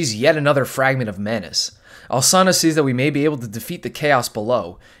 and she's yet another fragment of Manus. Alsana sees that we may be able to defeat the chaos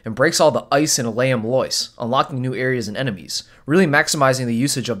below, and breaks all the ice in Aleum Alois, unlocking new areas and enemies, really maximizing the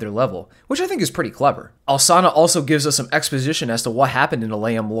usage of their level, which I think is pretty clever. Alsana also gives us some exposition as to what happened in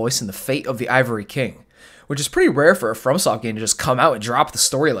Aleum Alois and the fate of the Ivory King, which is pretty rare for a FromSoft game to just come out and drop the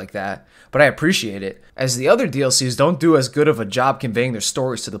story like that, but I appreciate it, as the other DLCs don't do as good of a job conveying their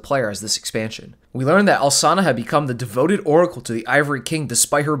stories to the player as this expansion. We learned that Alsana had become the devoted oracle to the Ivory King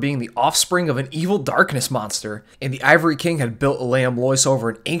despite her being the offspring of an evil darkness monster, and the Ivory King had built Aleum Alois over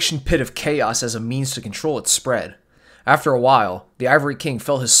an ancient pit of chaos as a means to control its spread. After a while, the Ivory King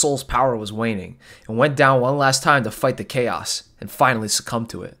felt his soul's power was waning, and went down one last time to fight the chaos, and finally succumbed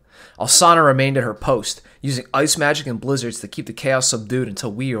to it. Alsana remained at her post, using ice magic and blizzards to keep the chaos subdued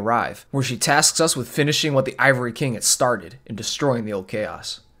until we arrive, where she tasks us with finishing what the Ivory King had started and destroying the old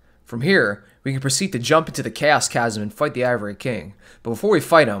chaos. From here, we can proceed to jump into the Chaos Chasm and fight the Ivory King, but before we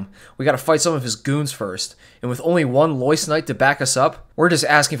fight him, we gotta fight some of his goons first, and with only one Lois Knight to back us up, we're just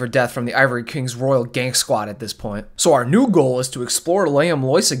asking for death from the Ivory King's royal gang squad at this point. So our new goal is to explore Liam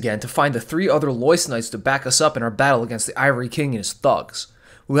Lois again to find the 3 other Lois Knights to back us up in our battle against the Ivory King and his thugs.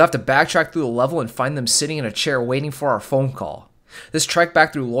 We'll have to backtrack through the level and find them sitting in a chair waiting for our phone call. This trek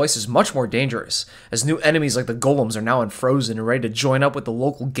back through Lois is much more dangerous, as new enemies like the golems are now unfrozen and ready to join up with the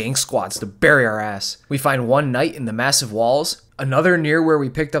local gang squads to bury our ass. We find one knight in the massive walls, another near where we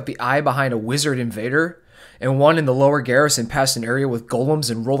picked up the eye behind a wizard invader, and one in the lower garrison past an area with golems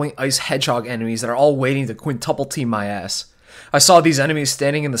and rolling ice hedgehog enemies that are all waiting to quintuple team my ass. I saw these enemies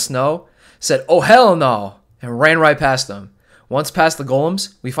standing in the snow, said, "Oh hell no," and ran right past them. Once past the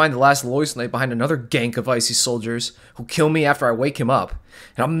golems, we find the last Lois Knight behind another gank of icy soldiers who kill me after I wake him up,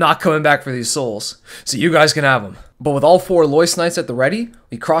 and I'm not coming back for these souls, so you guys can have them. But with all 4 Lois Knights at the ready,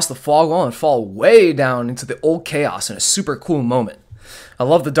 we cross the fog wall and fall way down into the old chaos in a super cool moment. I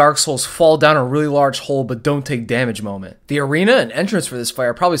love the Dark Souls fall down a really large hole but don't take damage moment. The arena and entrance for this fight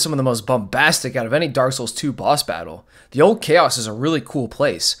are probably some of the most bombastic out of any Dark Souls 2 boss battle. The old chaos is a really cool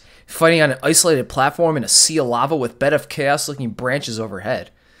place, fighting on an isolated platform in a sea of lava with bed of chaos looking branches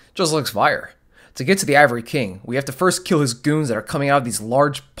overhead. Just looks fire. To get to the Ivory King, we have to first kill his goons that are coming out of these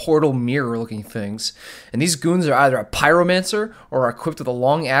large portal mirror looking things, and these goons are either a pyromancer or are equipped with a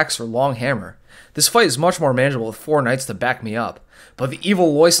long axe or long hammer. This fight is much more manageable with 4 knights to back me up, but the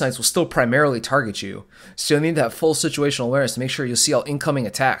evil Lois Knights will still primarily target you, so you'll need to have full situational awareness to make sure you see all incoming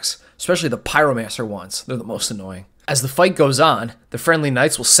attacks, especially the pyromancer ones. They're the most annoying. As the fight goes on, the friendly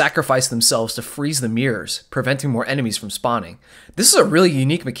knights will sacrifice themselves to freeze the mirrors, preventing more enemies from spawning. This is a really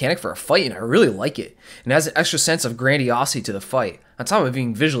unique mechanic for a fight, and I really like it, and adds an extra sense of grandiosity to the fight, on top of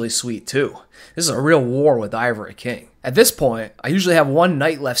being visually sweet too. This is a real war with the Ivory King. At this point, I usually have one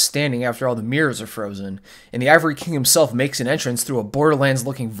knight left standing after all the mirrors are frozen, and the Ivory King himself makes an entrance through a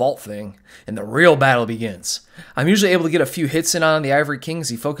Borderlands-looking vault thing, and the real battle begins. I'm usually able to get a few hits in on the Ivory King as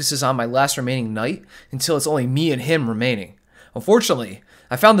he focuses on my last remaining knight, until it's only me and him remaining. Unfortunately,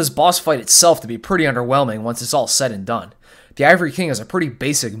 I found this boss fight itself to be pretty underwhelming once it's all said and done. The Ivory King has a pretty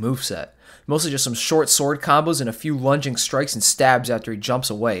basic moveset, mostly just some short sword combos and a few lunging strikes and stabs after he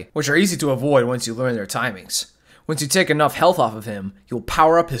jumps away, which are easy to avoid once you learn their timings. Once you take enough health off of him, you'll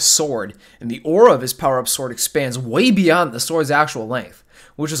power up his sword, and the aura of his power-up sword expands way beyond the sword's actual length,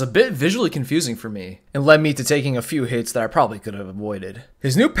 which was a bit visually confusing for me, and led me to taking a few hits that I probably could have avoided.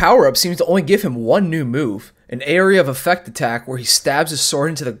 His new power-up seems to only give him one new move, an area of effect attack where he stabs his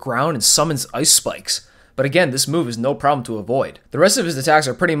sword into the ground and summons ice spikes. But again, this move is no problem to avoid. The rest of his attacks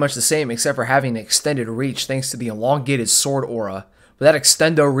are pretty much the same except for having an extended reach thanks to the elongated sword aura, but that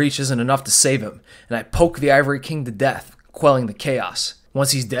extendo reach isn't enough to save him, and I poke the Ivory King to death, quelling the chaos.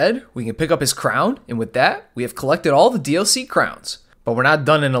 Once he's dead, we can pick up his crown, and with that, we have collected all the DLC crowns. But we're not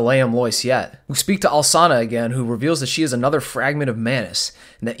done in Liam Lois yet. We speak to Alsana again, who reveals that she is another fragment of Manus,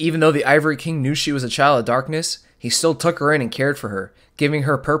 and that even though the Ivory King knew she was a child of darkness, he still took her in and cared for her, giving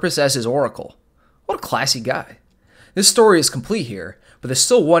her purpose as his oracle. What a classy guy. This story is complete here, but there's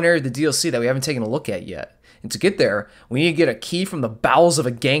still one area of the DLC that we haven't taken a look at yet. And to get there, we need to get a key from the bowels of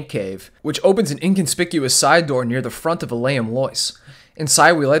a gank cave, which opens an inconspicuous side door near the front of Liam Lois.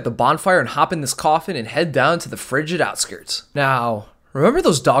 Inside, we light the bonfire and hop in this coffin and head down to the frigid outskirts. Now, remember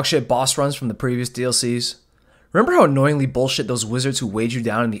those dogshit boss runs from the previous DLCs? Remember how annoyingly bullshit those wizards who weighed you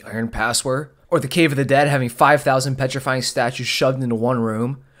down in the Iron Pass were? Or the Cave of the Dead having 5,000 petrifying statues shoved into one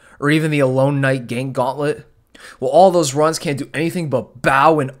room? Or even the Alone Knight gank gauntlet? Well, all those runs can't do anything but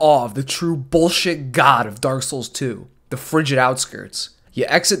bow in awe of the true bullshit god of Dark Souls 2, the frigid outskirts. You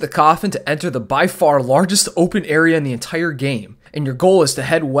exit the coffin to enter the by far largest open area in the entire game, and your goal is to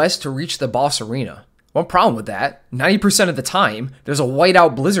head west to reach the boss arena. One problem with that, 90% of the time, there's a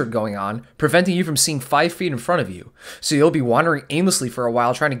whiteout blizzard going on, preventing you from seeing 5 feet in front of you, so you'll be wandering aimlessly for a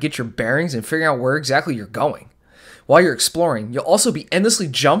while trying to get your bearings and figuring out where exactly you're going. While you're exploring, you'll also be endlessly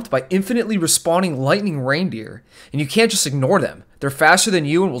jumped by infinitely respawning lightning reindeer, and you can't just ignore them. They're faster than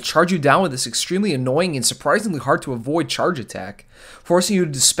you and will charge you down with this extremely annoying and surprisingly hard to avoid charge attack, forcing you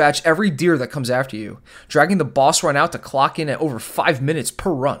to dispatch every deer that comes after you, dragging the boss run out to clock in at over 5 minutes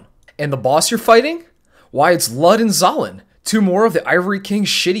per run. And the boss you're fighting? Why, it's Lud and Zalin, 2 more of the Ivory King's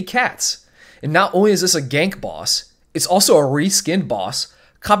shitty cats. And not only is this a gank boss, it's also a reskinned boss,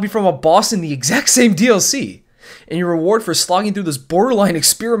 copied from a boss in the exact same DLC. And your reward for slogging through this borderline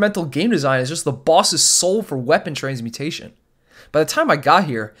experimental game design is just the boss's soul for weapon transmutation. By the time I got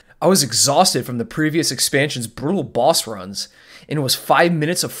here, I was exhausted from the previous expansion's brutal boss runs, and it was 5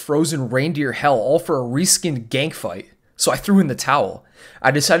 minutes of frozen reindeer hell all for a reskinned gank fight. So I threw in the towel.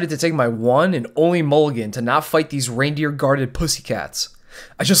 I decided to take my one and only mulligan to not fight these reindeer-guarded pussycats.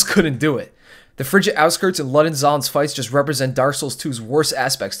 I just couldn't do it. The frigid outskirts and Luddenzalen's fights just represent Dark Souls 2's worst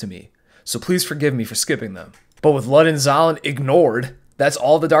aspects to me, so please forgive me for skipping them. But with Luddenzalen ignored, that's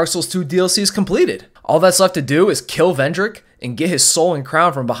all the Dark Souls 2 DLC is completed. All that's left to do is kill Vendrick and get his soul and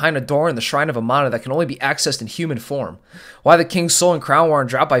crown from behind a door in the Shrine of Amana that can only be accessed in human form. Why the king's soul and crown weren't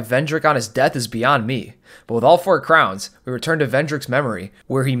dropped by Vendrick on his death is beyond me. But with all 4 crowns, we return to Vendrick's memory,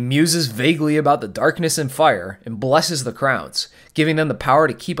 where he muses vaguely about the darkness and fire and blesses the crowns, giving them the power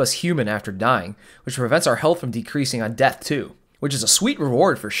to keep us human after dying, which prevents our health from decreasing on death too. Which is a sweet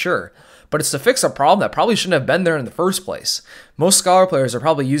reward for sure, but it's to fix a problem that probably shouldn't have been there in the first place. Most Scholar players are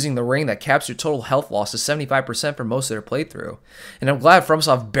probably using the ring that caps your total health loss to 75% for most of their playthrough, and I'm glad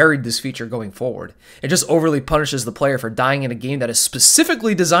FromSoft buried this feature going forward. It just overly punishes the player for dying in a game that is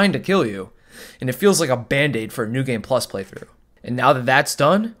specifically designed to kill you, and it feels like a band-aid for a New Game Plus playthrough. And now that that's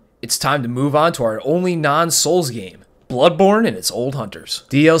done, it's time to move on to our only non-Souls game, Bloodborne and its Old Hunters.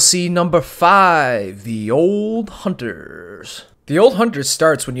 DLC number 5, The Old Hunters. The Old Hunter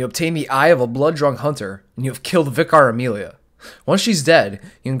starts when you obtain the eye of a blood-drunk hunter, and you have killed Vicar Amelia. Once she's dead,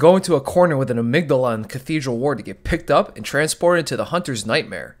 you can go into a corner with an amygdala in the Cathedral Ward to get picked up and transported to the Hunter's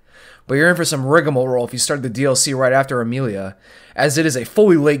Nightmare. But you're in for some rigmarole if you start the DLC right after Amelia, as it is a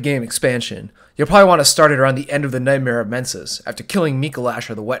fully late-game expansion. You'll probably want to start it around the end of the Nightmare of Mensis, after killing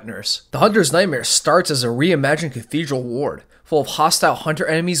Mikalasher the Wet Nurse. The Hunter's Nightmare starts as a reimagined Cathedral Ward, full of hostile hunter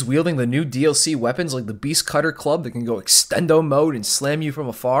enemies wielding the new DLC weapons like the Beast Cutter Club that can go extendo mode and slam you from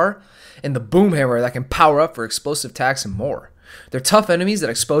afar, and the Boom Hammer that can power up for explosive attacks and more. They're tough enemies that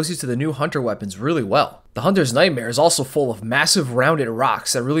expose you to the new hunter weapons really well. The Hunter's Nightmare is also full of massive rounded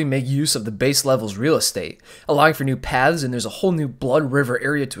rocks that really make use of the base level's real estate, allowing for new paths, and there's a whole new Blood River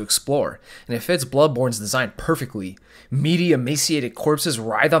area to explore, and it fits Bloodborne's design perfectly. Meaty, emaciated corpses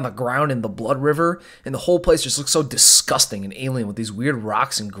writhe on the ground in the Blood River, and the whole place just looks so disgusting and alien with these weird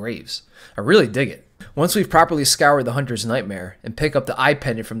rocks and graves. I really dig it. Once we've properly scoured the Hunter's Nightmare, and pick up the eye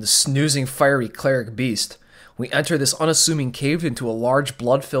pendant from the snoozing fiery cleric beast, we enter this unassuming cave into a large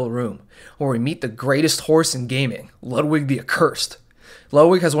blood-filled room, where we meet the greatest horse in gaming, Ludwig the Accursed.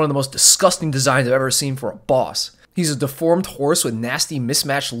 Ludwig has one of the most disgusting designs I've ever seen for a boss. He's a deformed horse with nasty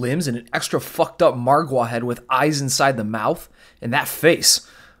mismatched limbs and an extra fucked up Margwa head with eyes inside the mouth, and that face.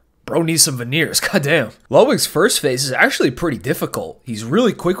 Bro needs some veneers, goddamn. Ludwig's first phase is actually pretty difficult. He's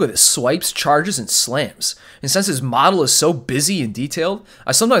really quick with his swipes, charges, and slams. And since his model is so busy and detailed,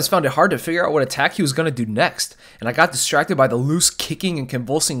 I sometimes found it hard to figure out what attack he was going to do next, and I got distracted by the loose kicking and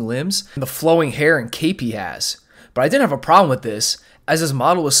convulsing limbs, and the flowing hair and cape he has. But I didn't have a problem with this, as his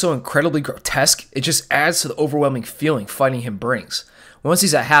model was so incredibly grotesque, it just adds to the overwhelming feeling fighting him brings. Once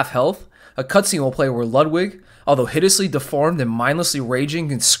he's at half health, a cutscene will play where Ludwig, although hideously deformed and mindlessly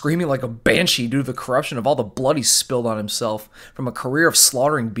raging and screaming like a banshee due to the corruption of all the blood he spilled on himself from a career of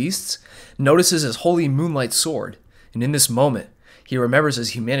slaughtering beasts, notices his holy moonlight sword, and in this moment, he remembers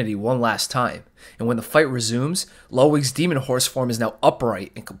his humanity one last time, and when the fight resumes, Ludwig's demon horse form is now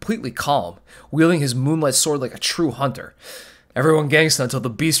upright and completely calm, wielding his moonlight sword like a true hunter. Everyone gangsta until the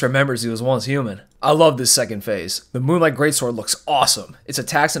beast remembers he was once human. I love this second phase. The Moonlight Greatsword looks awesome. Its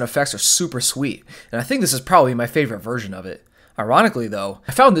attacks and effects are super sweet, and I think this is probably my favorite version of it. Ironically though,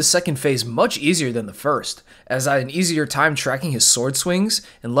 I found this second phase much easier than the first, as I had an easier time tracking his sword swings,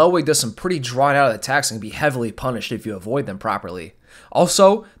 and Ludwig does some pretty drawn out attacks and can be heavily punished if you avoid them properly.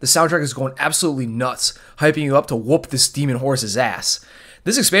 Also, the soundtrack is going absolutely nuts, hyping you up to whoop this demon horse's ass.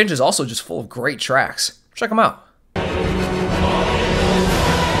 This expansion is also just full of great tracks. Check them out.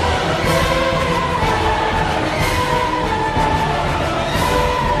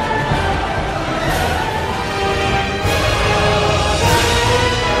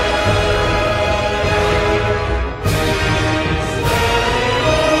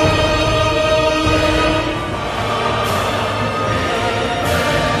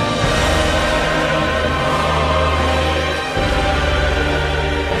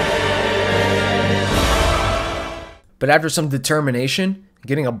 But after some determination,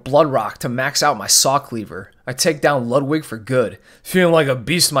 getting a blood rock to max out my saw cleaver, I take down Ludwig for good, feeling like a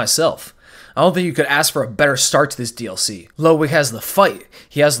beast myself. I don't think you could ask for a better start to this DLC. Ludwig has the fight,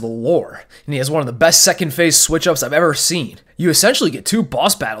 he has the lore, and he has one of the best second phase switch-ups I've ever seen. You essentially get 2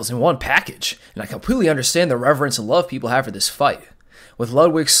 boss battles in one package, and I completely understand the reverence and love people have for this fight. With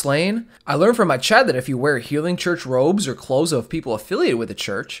Ludwig slain, I learned from my chat that if you wear healing church robes or clothes of people affiliated with the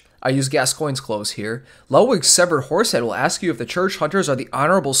church, I use Gascoigne's clothes here, Ludwig's severed horse head will ask you if the church hunters are the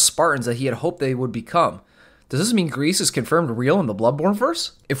honorable Spartans that he had hoped they would become. Does this mean Greece is confirmed real in the Bloodborne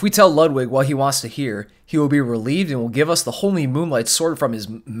verse? If we tell Ludwig what he wants to hear, he will be relieved and will give us the holy moonlight sword from his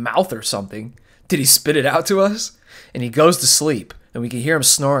mouth or something. Did he spit it out to us? And he goes to sleep, and we can hear him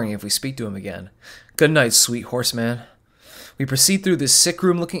snoring if we speak to him again. Good night, sweet horseman. We proceed through this sick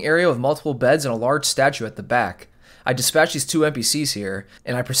room looking area with multiple beds and a large statue at the back. I dispatch these 2 NPCs here,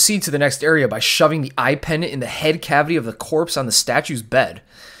 and I proceed to the next area by shoving the eye pendant in the head cavity of the corpse on the statue's bed.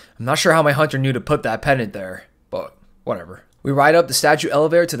 I'm not sure how my hunter knew to put that pendant there, but whatever. We ride up the statue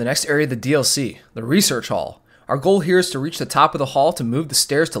elevator to the next area of the DLC, the research hall. Our goal here is to reach the top of the hall to move the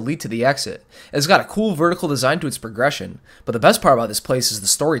stairs to lead to the exit. It's got a cool vertical design to its progression, but the best part about this place is the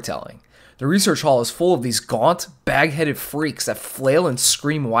storytelling. The research hall is full of these gaunt, bag-headed freaks that flail and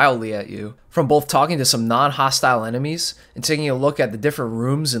scream wildly at you. From both talking to some non-hostile enemies and taking a look at the different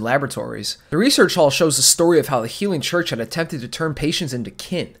rooms and laboratories, the research hall shows the story of how the healing church had attempted to turn patients into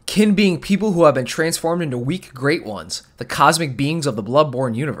kin. Kin being people who have been transformed into weak great ones, the cosmic beings of the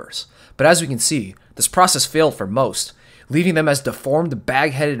Bloodborne universe. But as we can see, this process failed for most, leaving them as deformed,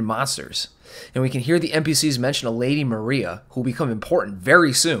 bag-headed monsters. And we can hear the NPCs mention a Lady Maria, who will become important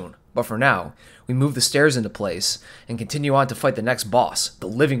very soon. But for now, we move the stairs into place and continue on to fight the next boss, the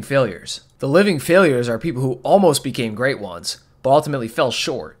Living Failures. The Living Failures are people who almost became great ones, but ultimately fell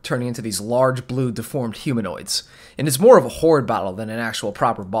short, turning into these large blue deformed humanoids. And it's more of a horde battle than an actual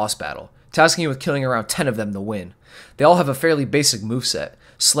proper boss battle, tasking you with killing around 10 of them to win. They all have a fairly basic moveset,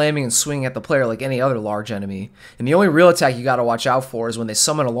 slamming and swinging at the player like any other large enemy, and the only real attack you gotta watch out for is when they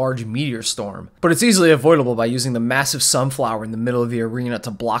summon a large meteor storm. But it's easily avoidable by using the massive sunflower in the middle of the arena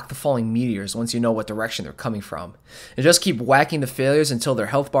to block the falling meteors once you know what direction they're coming from. And just keep whacking the failures until their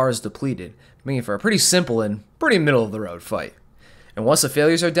health bar is depleted, making for a pretty simple and pretty middle of the road fight. And once the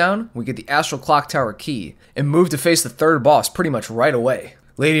failures are down, we get the Astral Clock Tower key, and move to face the third boss pretty much right away.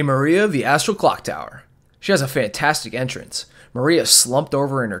 Lady Maria, the Astral Clock Tower. She has a fantastic entrance. Maria slumped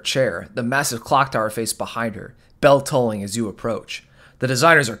over in her chair, the massive clock tower face behind her, bell tolling as you approach. The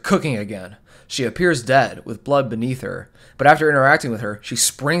designers are cooking again. She appears dead, with blood beneath her, but after interacting with her, she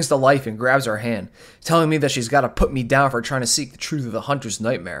springs to life and grabs our hand, telling me that she's got to put me down for trying to seek the truth of the hunter's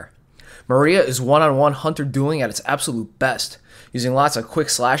nightmare. Maria is one-on-one hunter dueling at its absolute best, using lots of quick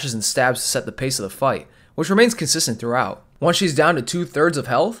slashes and stabs to set the pace of the fight, which remains consistent throughout. Once she's down to 2/3 of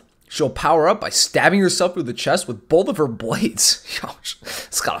health, she'll power up by stabbing herself through the chest with both of her blades.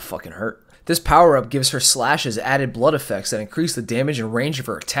 It's gotta fucking hurt. This power-up gives her slashes added blood effects that increase the damage and range of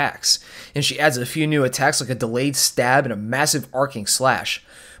her attacks, and she adds a few new attacks like a delayed stab and a massive arcing slash.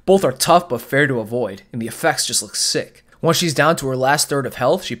 Both are tough but fair to avoid, and the effects just look sick. Once she's down to her last third of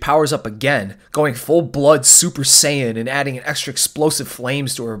health, she powers up again, going full blood Super Saiyan and adding an extra explosive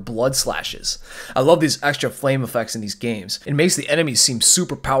flames to her blood slashes. I love these extra flame effects in these games. It makes the enemies seem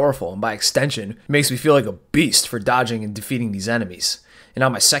super powerful, and by extension, it makes me feel like a beast for dodging and defeating these enemies. And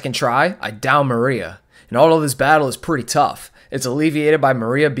on my second try, I down Maria. And although this battle is pretty tough, it's alleviated by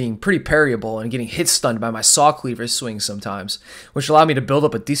Maria being pretty parryable and getting hit stunned by my saw cleaver swings sometimes, which allowed me to build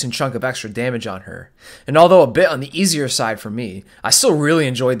up a decent chunk of extra damage on her. And although a bit on the easier side for me, I still really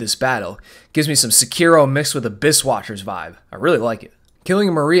enjoyed this battle. It gives me some Sekiro mixed with Abyss Watchers vibe. I really like it.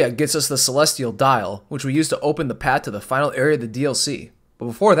 Killing Maria gets us the Celestial Dial, which we use to open the path to the final area of the DLC. But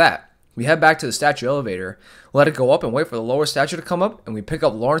before that, we head back to the statue elevator, let it go up and wait for the lower statue to come up, and we pick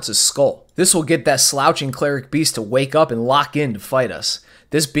up Lawrence's skull. This will get that slouching cleric beast to wake up and lock in to fight us,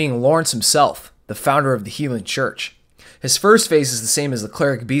 this being Lawrence himself, the founder of the Healing Church. His first phase is the same as the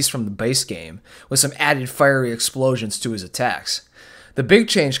cleric beast from the base game, with some added fiery explosions to his attacks. The big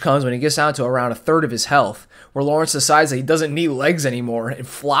change comes when he gets down to around 1/3 of his health, where Lawrence decides that he doesn't need legs anymore and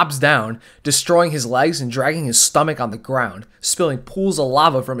flops down, destroying his legs and dragging his stomach on the ground, spilling pools of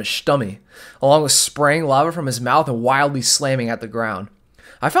lava from his stomach, along with spraying lava from his mouth and wildly slamming at the ground.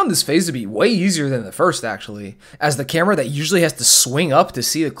 I found this phase to be way easier than the first actually, as the camera that usually has to swing up to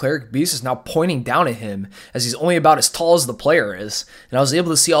see the cleric beast is now pointing down at him, as he's only about as tall as the player is, and I was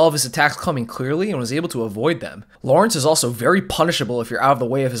able to see all of his attacks coming clearly and was able to avoid them. Lawrence is also very punishable if you're out of the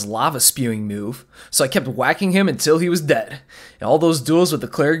way of his lava spewing move, so I kept whacking him until he was dead, and all those duels with the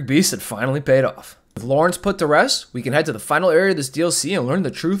cleric beast had finally paid off. With Lawrence put to rest, we can head to the final area of this DLC and learn the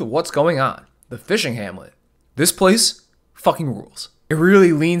truth of what's going on, the fishing hamlet. This place fucking rules. It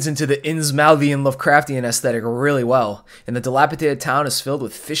really leans into the Innsmouthian Lovecraftian aesthetic really well, and the dilapidated town is filled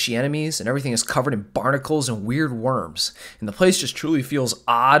with fishy enemies, and everything is covered in barnacles and weird worms, and the place just truly feels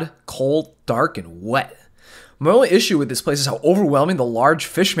odd, cold, dark, and wet. My only issue with this place is how overwhelming the large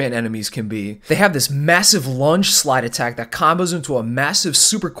fishman enemies can be. They have this massive lunge slide attack that combos into a massive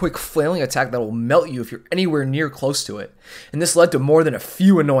super quick flailing attack that will melt you if you're anywhere near close to it. And this led to more than a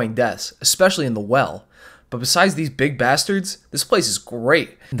few annoying deaths, especially in the well. But besides these big bastards, this place is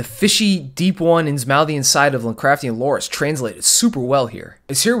great. And the fishy, deep one Innsmouthian inside of Lovecraftian lore is translated super well here.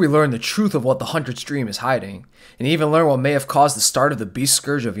 It's here we learn the truth of what the Hundredth Dream is hiding, and even learn what may have caused the start of the Beast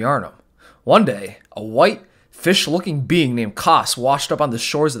Scourge of Yharnam. One day, a white, fish-looking being named Kos washed up on the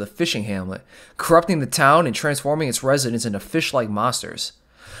shores of the fishing hamlet, corrupting the town and transforming its residents into fish-like monsters.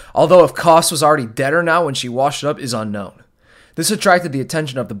 Although if Kos was already dead or not when she washed up is unknown. This attracted the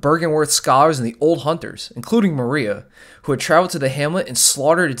attention of the Bergenworth scholars and the old hunters, including Maria, who had traveled to the hamlet and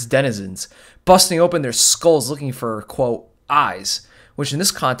slaughtered its denizens, busting open their skulls looking for, quote, eyes, which in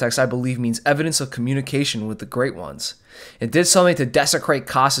this context I believe means evidence of communication with the Great Ones. It did something to desecrate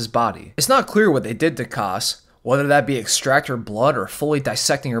Kos's body. It's not clear what they did to Kos, whether that be extract her blood or fully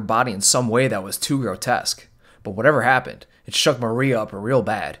dissecting her body in some way that was too grotesque. But whatever happened, it shook Maria up real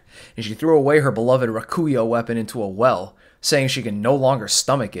bad, and she threw away her beloved Rakuyo weapon into a well, saying she can no longer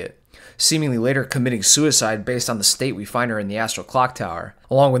stomach it, seemingly later committing suicide based on the state we find her in the Astral Clock Tower,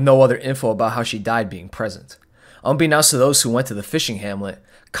 along with no other info about how she died being present. Unbeknownst to those who went to the fishing hamlet,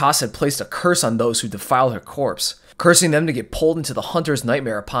 Kos had placed a curse on those who defiled her corpse, cursing them to get pulled into the hunter's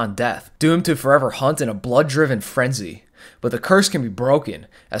nightmare upon death, doomed to forever hunt in a blood-driven frenzy. But the curse can be broken,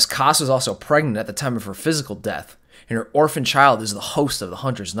 as Kos was also pregnant at the time of her physical death, and her orphan child is the host of the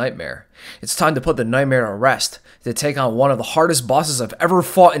hunter's nightmare. It's time to put the nightmare to rest, to take on one of the hardest bosses I've ever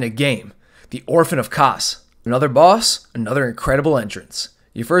fought in a game, the Orphan of Kos. Another boss, another incredible entrance.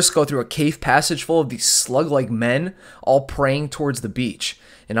 You first go through a cave passage full of these slug-like men, all praying towards the beach.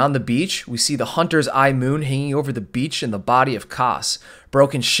 And on the beach, we see the hunter's eye moon hanging over the beach and the body of Kos,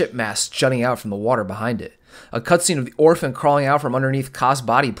 broken ship masts jutting out from the water behind it. A cutscene of the orphan crawling out from underneath Kos'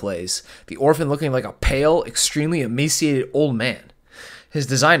 body plays, the orphan looking like a pale, extremely emaciated old man. His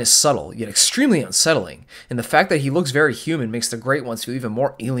design is subtle, yet extremely unsettling, and the fact that he looks very human makes the Great Ones feel even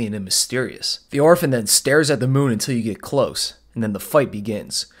more alien and mysterious. The orphan then stares at the moon until you get close, and then the fight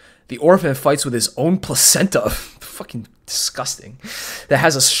begins. The orphan fights with his own placenta, fucking disgusting, that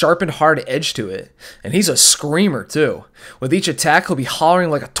has a sharpened hard edge to it, and he's a screamer too. With each attack, he'll be hollering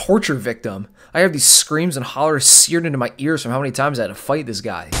like a torture victim. I have these screams and hollers seared into my ears from how many times I had to fight this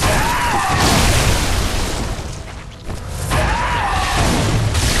guy.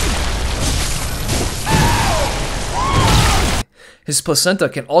 His placenta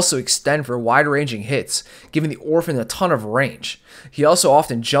can also extend for wide-ranging hits, giving the orphan a ton of range. He also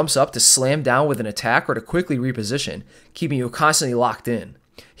often jumps up to slam down with an attack or to quickly reposition, keeping you constantly locked in.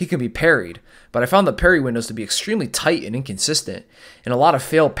 He can be parried, but I found the parry windows to be extremely tight and inconsistent, and a lot of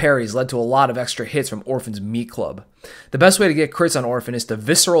failed parries led to a lot of extra hits from Orphan's Meat Club. The best way to get crits on Orphan is to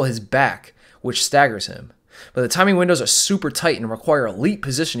visceral his back, which staggers him. But the timing windows are super tight and require elite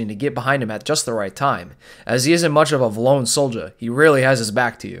positioning to get behind him at just the right time. As he isn't much of a lone soldier, he rarely has his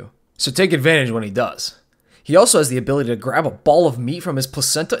back to you. So take advantage when he does. He also has the ability to grab a ball of meat from his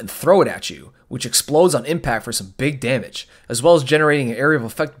placenta and throw it at you, which explodes on impact for some big damage, as well as generating an area of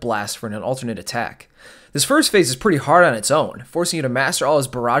effect blast for an alternate attack. This first phase is pretty hard on its own, forcing you to master all his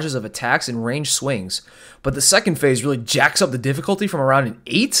barrages of attacks and ranged swings, but the second phase really jacks up the difficulty from around an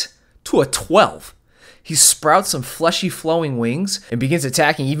 8 to a 12. He sprouts some fleshy flowing wings and begins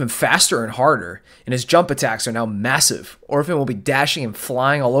attacking even faster and harder, and his jump attacks are now massive. Orphan will be dashing and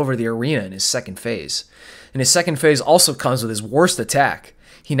flying all over the arena in his second phase. And his second phase also comes with his worst attack.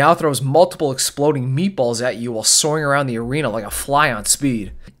 He now throws multiple exploding meatballs at you while soaring around the arena like a fly on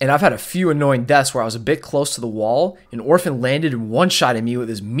speed. And I've had a few annoying deaths where I was a bit close to the wall, and Orphan landed and one-shotted me with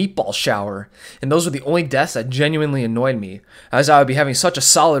his meatball shower, and those were the only deaths that genuinely annoyed me, as I would be having such a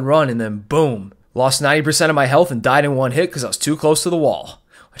solid run and then boom. Lost 90% of my health and died in one hit because I was too close to the wall,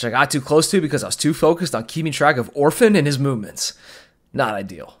 which I got too close to because I was too focused on keeping track of Orphan and his movements. Not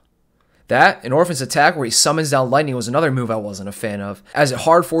ideal. That, and Orphan's attack where he summons down lightning was another move I wasn't a fan of, as it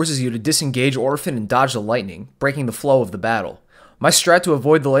hard forces you to disengage Orphan and dodge the lightning, breaking the flow of the battle. My strat to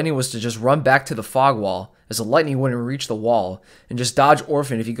avoid the lightning was to just run back to the fog wall, as the lightning wouldn't reach the wall, and just dodge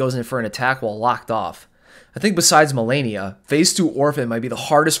Orphan if he goes in for an attack while locked off. I think besides Melania, Phase 2 Orphan might be the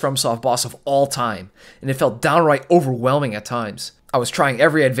hardest FromSoft boss of all time, and it felt downright overwhelming at times. I was trying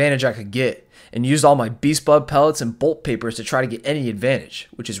every advantage I could get, and used all my beast blood pellets and bolt papers to try to get any advantage,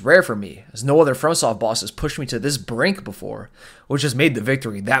 which is rare for me, as no other FromSoft boss has pushed me to this brink before, which has made the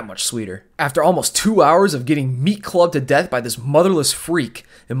victory that much sweeter. After almost 2 hours of getting meat clubbed to death by this motherless freak,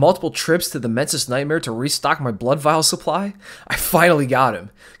 and multiple trips to the Mensis Nightmare to restock my blood vial supply, I finally got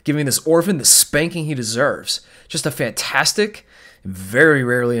him, giving this orphan the spanking he deserves. Just a fantastic and very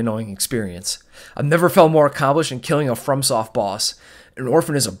rarely annoying experience. I've never felt more accomplished in killing a FromSoft boss. An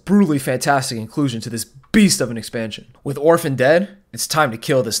orphan is a brutally fantastic inclusion to this beast of an expansion. With Orphan dead, it's time to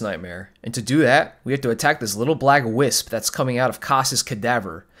kill this nightmare. And to do that, we have to attack this little black wisp that's coming out of Kos's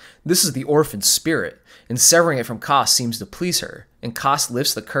cadaver. This is the orphan's spirit, and severing it from Kos seems to please her, and Kos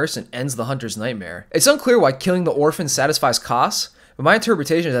lifts the curse and ends the hunter's nightmare. It's unclear why killing the orphan satisfies Kos, but my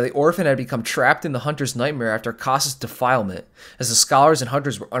interpretation is that the orphan had become trapped in the hunter's nightmare after Kos's defilement, as the scholars and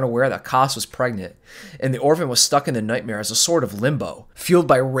hunters were unaware that Kos was pregnant, and the orphan was stuck in the nightmare as a sort of limbo, fueled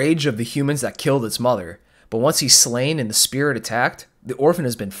by rage of the humans that killed its mother. But once he's slain and the spirit attacked, the orphan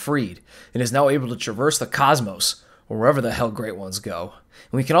has been freed, and is now able to traverse the cosmos, or wherever the hell great ones go.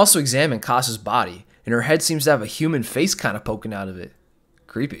 And we can also examine Kos's body, and her head seems to have a human face kind of poking out of it.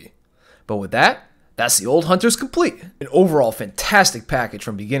 Creepy. But with that, that's the Old Hunters complete. An overall fantastic package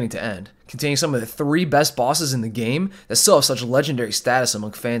from beginning to end, containing some of the 3 best bosses in the game that still have such legendary status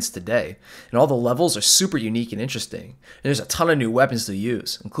among fans today, and all the levels are super unique and interesting, and there's a ton of new weapons to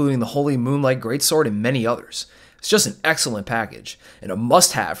use, including the Holy Moonlight Greatsword and many others. It's just an excellent package, and a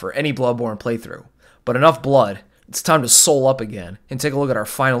must-have for any Bloodborne playthrough. But enough blood, it's time to soul up again, and take a look at our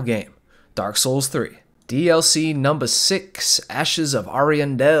final game, Dark Souls 3. DLC number 6, Ashes of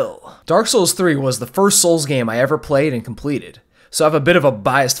Ariandel. Dark Souls 3 was the first Souls game I ever played and completed, so I have a bit of a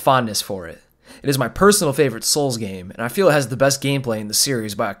biased fondness for it. It is my personal favorite Souls game, and I feel it has the best gameplay in the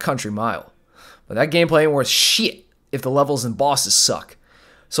series by a country mile. But that gameplay ain't worth shit if the levels and bosses suck.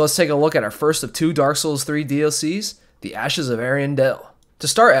 So let's take a look at our first of 2 Dark Souls 3 DLCs, the Ashes of Ariandel. To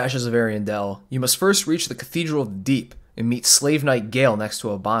start Ashes of Ariandel, you must first reach the Cathedral of the Deep and meet Slave Knight Gale next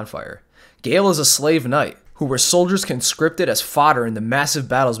to a bonfire. Gale is a slave knight, who were soldiers conscripted as fodder in the massive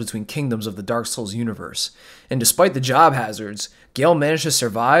battles between kingdoms of the Dark Souls universe. And despite the job hazards, Gale managed to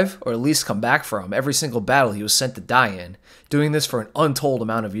survive, or at least come back from, every single battle he was sent to die in, doing this for an untold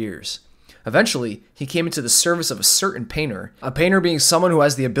amount of years. Eventually, he came into the service of a certain painter, a painter being someone who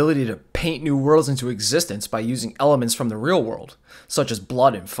has the ability to paint new worlds into existence by using elements from the real world, such as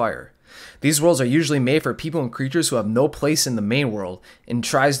blood and fire. These worlds are usually made for people and creatures who have no place in the main world and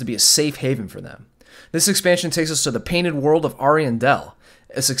tries to be a safe haven for them. This expansion takes us to the painted world of Ariandel,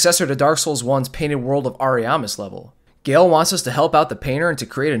 a successor to Dark Souls 1's painted world of Ariamis level. Gale wants us to help out the painter and to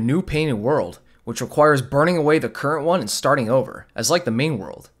create a new painted world, which requires burning away the current one and starting over, as like the main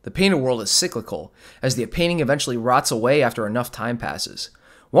world. The painted world is cyclical, as the painting eventually rots away after enough time passes.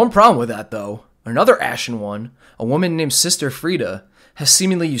 One problem with that though, another ashen one, a woman named Sister Frida, has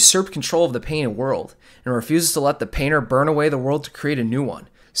seemingly usurped control of the painted world, and refuses to let the painter burn away the world to create a new one,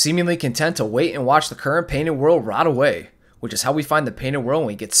 seemingly content to wait and watch the current painted world rot away, which is how we find the painted world when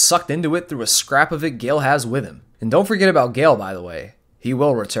we get sucked into it through a scrap of it Gale has with him. And don't forget about Gale, by the way. He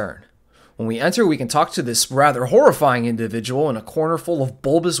will return. When we enter, we can talk to this rather horrifying individual in a corner full of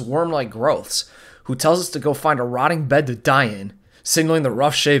bulbous worm-like growths, who tells us to go find a rotting bed to die in, signaling the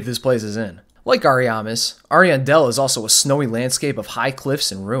rough shape this place is in. Like Ariamis, Ariandel is also a snowy landscape of high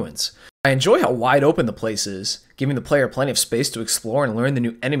cliffs and ruins. I enjoy how wide open the place is, giving the player plenty of space to explore and learn the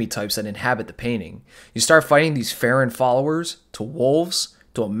new enemy types that inhabit the painting. You start fighting these Farron followers, to wolves,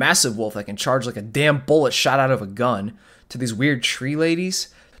 to a massive wolf that can charge like a damn bullet shot out of a gun, to these weird tree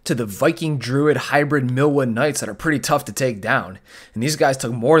ladies, to the Viking Druid hybrid Millwood Knights that are pretty tough to take down. And these guys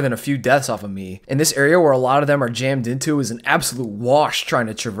took more than a few deaths off of me. And this area where a lot of them are jammed into is an absolute wash trying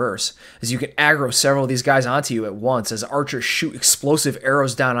to traverse, as you can aggro several of these guys onto you at once as archers shoot explosive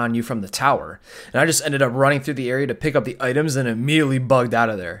arrows down on you from the tower. And I just ended up running through the area to pick up the items and immediately bugged out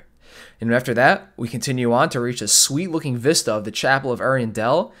of there. And after that, we continue on to reach a sweet looking vista of the Chapel of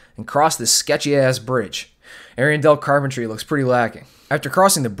Ariandel and cross this sketchy ass bridge. Ariandel carpentry looks pretty lacking. After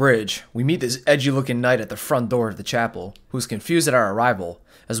crossing the bridge, we meet this edgy looking knight at the front door of the chapel, who is confused at our arrival,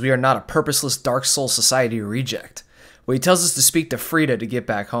 as we are not a purposeless Dark Souls Society reject. But he tells us to speak to Frida to get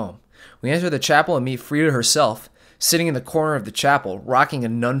back home. We enter the chapel and meet Frida herself, sitting in the corner of the chapel, rocking a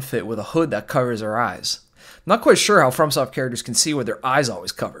nun fit with a hood that covers her eyes. I'm not quite sure how FromSoft characters can see with their eyes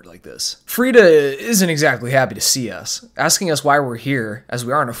always covered like this. Frida isn't exactly happy to see us, asking us why we're here, as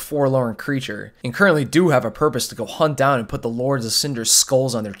we aren't a forlorn creature, and currently do have a purpose to go hunt down and put the Lords of Cinder's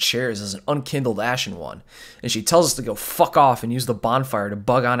skulls on their chairs as an unkindled ashen one, and she tells us to go fuck off and use the bonfire to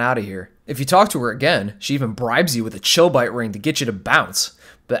bug on out of here. If you talk to her again, she even bribes you with a chill bite ring to get you to bounce.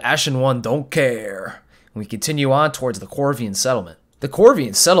 But Ashen One don't care. And we continue on towards the Corvian settlement. The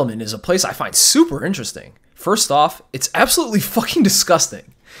Corvian settlement is a place I find super interesting. First off, it's absolutely fucking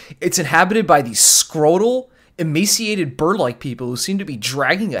disgusting. It's inhabited by these scrotal, emaciated bird-like people who seem to be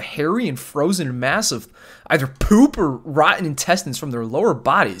dragging a hairy and frozen mass of either poop or rotten intestines from their lower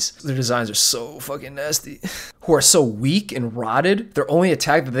bodies. Their designs are so fucking nasty. Who are so weak and rotted, their only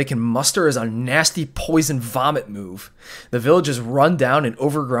attack that they can muster is a nasty poison vomit move. The village is run down and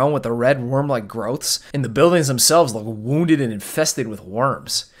overgrown with the red worm-like growths, and the buildings themselves look wounded and infested with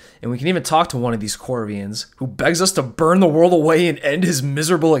worms. And we can even talk to one of these Corvians, who begs us to burn the world away and end his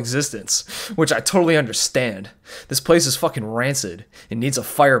miserable existence, which I totally understand. This place is fucking rancid and needs a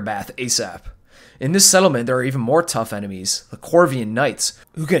fire bath ASAP. In this settlement, there are even more tough enemies, the Corvian Knights,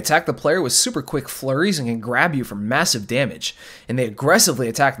 who can attack the player with super quick flurries and can grab you for massive damage, and they aggressively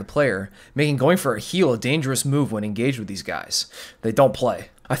attack the player, making going for a heal a dangerous move when engaged with these guys. They don't play.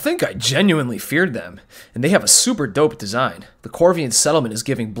 I think I genuinely feared them, and they have a super dope design. The Corvian settlement is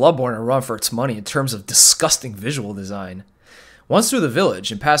giving Bloodborne a run for its money in terms of disgusting visual design. Once through the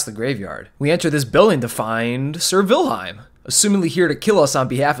village and past the graveyard, we enter this building to find Sir Wilhelm, assumingly here to kill us on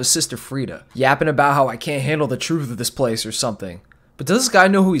behalf of Sister Frida, yapping about how I can't handle the truth of this place or something. But does this guy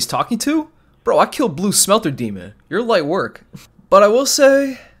know who he's talking to? Bro, I killed Blue Smelter Demon. You're light work. But I will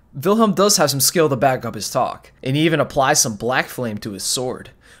say, Wilhelm does have some skill to back up his talk, and he even applies some black flame to his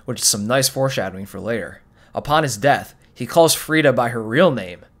sword, which is some nice foreshadowing for later. Upon his death, he calls Frida by her real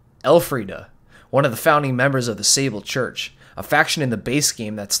name, Elfrida, one of the founding members of the Sable Church, a faction in the base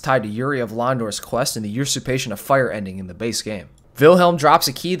game that's tied to Yuri of Londor's quest and the Usurpation of Fire ending in the base game. Wilhelm drops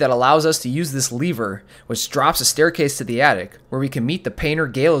a key that allows us to use this lever, which drops a staircase to the attic, where we can meet the painter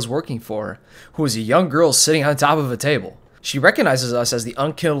Gale is working for, who is a young girl sitting on top of a table. She recognizes us as the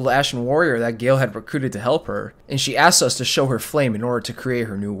unkilled Ashen Warrior that Gale had recruited to help her, and she asks us to show her flame in order to create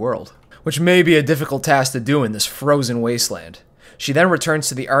her new world, which may be a difficult task to do in this frozen wasteland. She then returns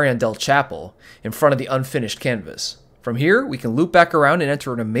to the Ariandel chapel, in front of the unfinished canvas. From here, we can loop back around and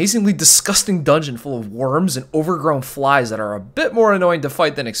enter an amazingly disgusting dungeon full of worms and overgrown flies that are a bit more annoying to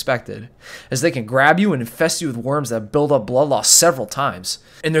fight than expected, as they can grab you and infest you with worms that build up blood loss several times.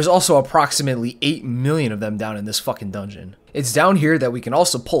 And there's also approximately 8 million of them down in this fucking dungeon. It's down here that we can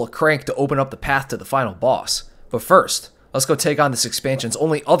also pull a crank to open up the path to the final boss. But first, let's go take on this expansion's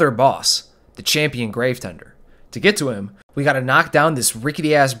only other boss, the Champion Gravetender. To get to him, we gotta knock down this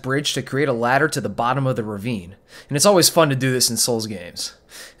rickety ass bridge to create a ladder to the bottom of the ravine, and it's always fun to do this in Souls games.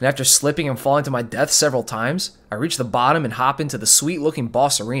 And after slipping and falling to my death several times, I reach the bottom and hop into the sweet looking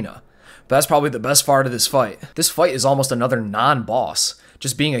boss arena. But that's probably the best part of this fight. This fight is almost another non-boss,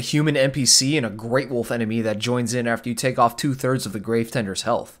 just being a human NPC and a Great Wolf enemy that joins in after you take off 2/3 of the Gravetender's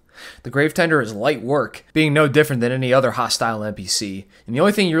health. The Gravetender is light work, being no different than any other hostile NPC, and the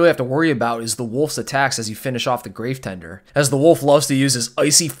only thing you really have to worry about is the wolf's attacks as you finish off the Gravetender, as the wolf loves to use his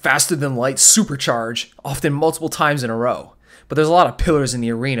icy, faster-than-light supercharge, often multiple times in a row. But there's a lot of pillars in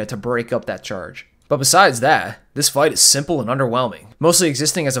the arena to break up that charge. But besides that, this fight is simple and underwhelming, mostly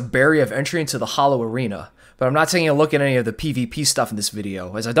existing as a barrier of entry into the hollow arena, but I'm not taking a look at any of the PvP stuff in this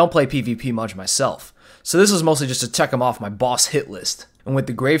video, as I don't play PvP much myself, so this is mostly just to check them off my boss hit list. And with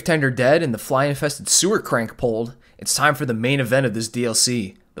the Gravetender dead and the fly-infested sewer crank pulled, it's time for the main event of this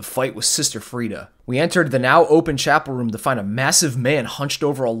DLC, the fight with Sister Frida. We entered the now open chapel room to find a massive man hunched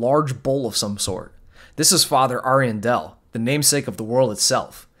over a large bowl of some sort. This is Father Ariandel, the namesake of the world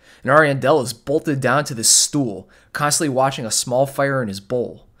itself. And Ariandel is bolted down to this stool, constantly watching a small fire in his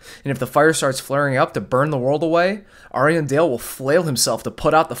bowl. And if the fire starts flaring up to burn the world away, Ariandel will flail himself to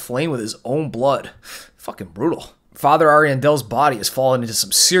put out the flame with his own blood. Fucking brutal. Father Ariandel's body has fallen into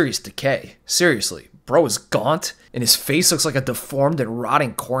some serious decay. Seriously, bro is gaunt, and his face looks like a deformed and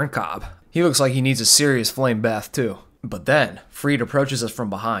rotting corn cob. He looks like he needs a serious flame bath too. But then, Fried approaches us from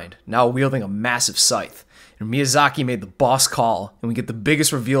behind, now wielding a massive scythe. And Miyazaki made the boss call, and we get the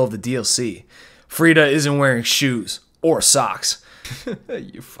biggest reveal of the DLC. Frida isn't wearing shoes, or socks.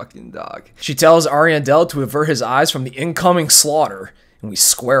 You fucking dog. She tells Ariandel to avert his eyes from the incoming slaughter, and we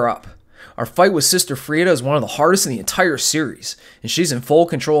square up. Our fight with Sister Frida is one of the hardest in the entire series, and she's in full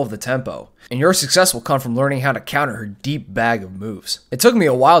control of the tempo. And your success will come from learning how to counter her deep bag of moves. It took me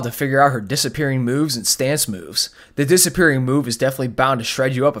a while to figure out her disappearing moves and stance moves. The disappearing move is definitely bound to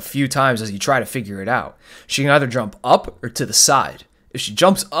shred you up a few times as you try to figure it out. She can either jump up or to the side. If she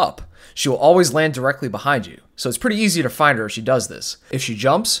jumps up, she will always land directly behind you, so it's pretty easy to find her if she does this. If she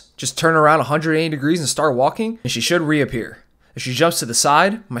jumps, just turn around 180 degrees and start walking, and she should reappear. If she jumps to the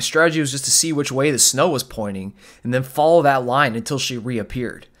side, my strategy was just to see which way the snow was pointing, and then follow that line until she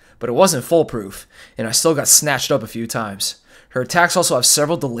reappeared. but it wasn't foolproof, and I still got snatched up a few times. Her attacks also have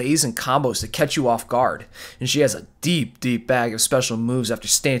several delays and combos to catch you off guard, and she has a deep bag of special moves after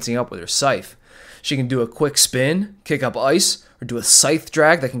stancing up with her scythe. She can do a quick spin, kick up ice, or do a scythe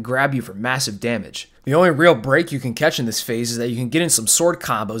drag that can grab you for massive damage. The only real break you can catch in this phase is that you can get in some sword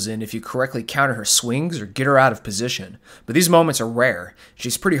combos in if you correctly counter her swings or get her out of position. But these moments are rare.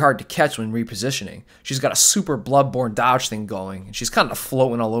 She's pretty hard to catch when repositioning. She's got a super Bloodborne dodge thing going, and she's kind of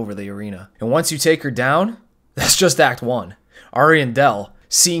floating all over the arena. And once you take her down, that's just Act 1. Ariandel,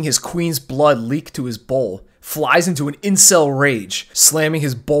 seeing his queen's blood leak to his bowl, flies into an incel rage, slamming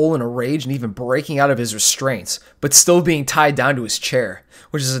his bowl in a rage and even breaking out of his restraints, but still being tied down to his chair,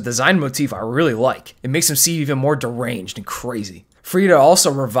 which is a design motif I really like. It makes him seem even more deranged and crazy. Frida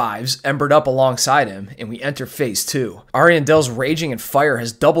also revives, embered up alongside him, and we enter Phase 2. Ariandel's raging and fire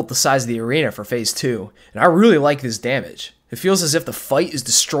has doubled the size of the arena for Phase 2, and I really like this damage. It feels as if the fight is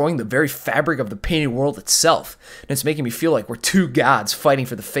destroying the very fabric of the painted world itself, and it's making me feel like we're two gods fighting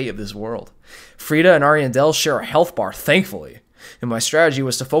for the fate of this world. Frida and Ariandel share a health bar, thankfully, and my strategy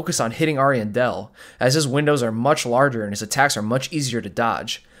was to focus on hitting Ariandel, as his windows are much larger and his attacks are much easier to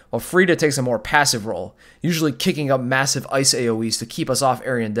dodge, while Frida takes a more passive role, usually kicking up massive ice AoEs to keep us off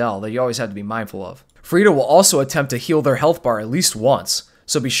Ariandel that you always have to be mindful of. Frida will also attempt to heal their health bar at least once,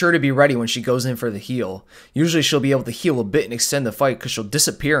 so be sure to be ready when she goes in for the heal. Usually she'll be able to heal a bit and extend the fight because she'll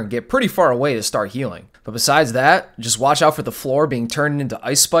disappear and get pretty far away to start healing. But besides that, just watch out for the floor being turned into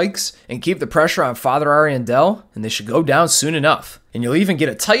ice spikes and keep the pressure on Father Ariandel, and they should go down soon enough. And you'll even get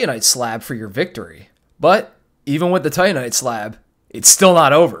a Titanite slab for your victory. But even with the Titanite slab, it's still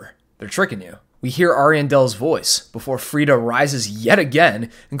not over. They're tricking you. We hear Ariandel's voice before Frida rises yet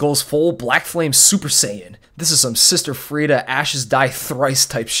again and goes full Black Flame Super Saiyan. This is some Sister Frida Ashes Die Thrice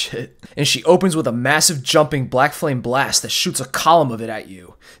type shit. And she opens with a massive jumping Black Flame Blast that shoots a column of it at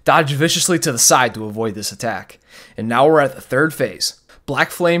you. Dodge viciously to the side to avoid this attack. And now we're at the third phase. Black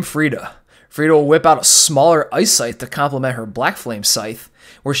Flame Frida. Frida will whip out a smaller ice scythe to complement her Black Flame scythe,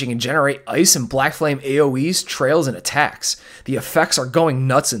 where she can generate ice and Black Flame AoEs, trails, and attacks. The effects are going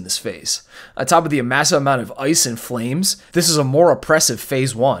nuts in this phase. On top of the massive amount of ice and flames, this is a more oppressive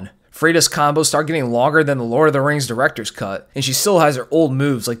Phase 1. Frida's combos start getting longer than the Lord of the Rings director's cut, and she still has her old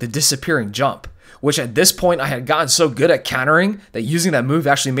moves like the disappearing jump, which at this point I had gotten so good at countering that using that move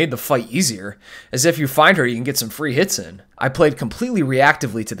actually made the fight easier, as if you find her you can get some free hits in. I played completely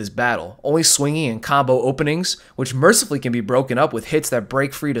reactively to this battle, only swinging in combo openings, which mercifully can be broken up with hits that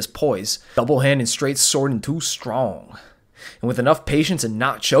break Frida's poise, double hand and straight sword and too strong. And with enough patience and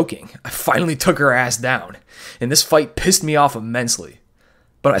not choking, I finally took her ass down, and this fight pissed me off immensely.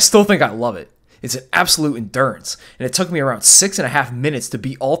 But I still think I love it. It's an absolute endurance, and it took me around 6.5 minutes to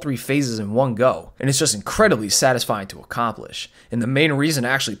beat all 3 phases in one go, and it's just incredibly satisfying to accomplish, and the main reason I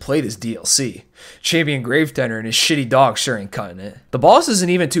actually play this DLC. Champion Gravetender and his shitty dog sure ain't cutting it. The boss isn't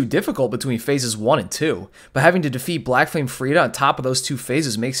even too difficult between phases 1 and 2, but having to defeat Black Flame Frida on top of those 2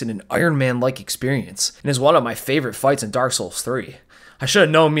 phases makes it an Iron Man-like experience, and is one of my favorite fights in Dark Souls 3. I should have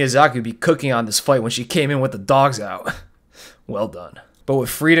known Miyazaki would be cooking on this fight when she came in with the dogs out. Well done. But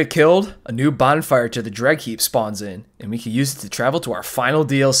with Frida killed, a new bonfire to the Dread Keep spawns in, and we can use it to travel to our final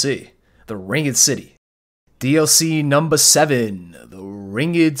DLC, the Ringed City. DLC number 7, the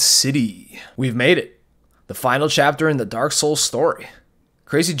Ringed City. We've made it. The final chapter in the Dark Souls story.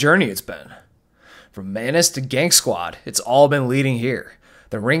 Crazy journey it's been. From Manus to Gang Squad, it's all been leading here.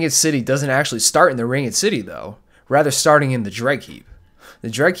 The Ringed City doesn't actually start in the Ringed City though, rather starting in the Dread Keep. The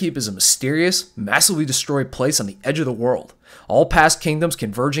Dread Keep is a mysterious, massively destroyed place on the edge of the world, all past kingdoms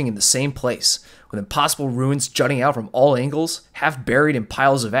converging in the same place, with impossible ruins jutting out from all angles, half buried in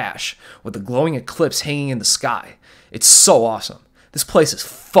piles of ash, with a glowing eclipse hanging in the sky. It's so awesome. This place is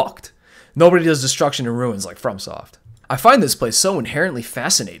fucked. Nobody does destruction in ruins like FromSoft. I find this place so inherently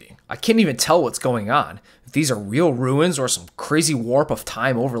fascinating. I can't even tell what's going on, if these are real ruins or some crazy warp of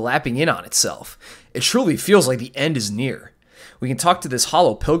time overlapping in on itself. It truly feels like the end is near. We can talk to this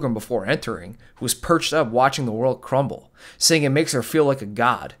hollow pilgrim before entering, who is perched up watching the world crumble, saying it makes her feel like a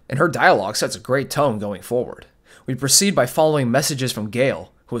god, and her dialogue sets a great tone going forward. We proceed by following messages from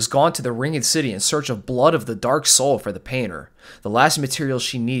Gale, who has gone to the Ringed City in search of blood of the dark soul for the painter, the last material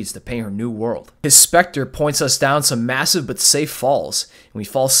she needs to paint her new world. His specter points us down some massive but safe falls, and we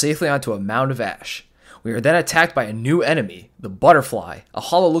fall safely onto a mound of ash. We are then attacked by a new enemy, the Butterfly, a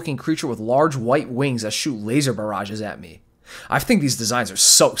hollow-looking creature with large white wings that shoot laser barrages at me. I think these designs are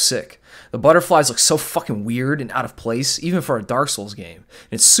so sick. The butterflies look so fucking weird and out of place, even for a Dark Souls game.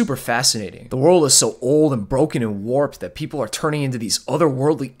 And it's super fascinating. The world is so old and broken and warped that people are turning into these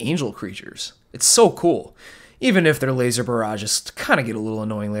otherworldly angel creatures. It's so cool. even if their laser barrages kind of get a little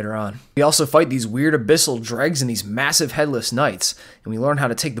annoying later on. We also fight these weird abyssal dregs and these massive headless knights, and we learn how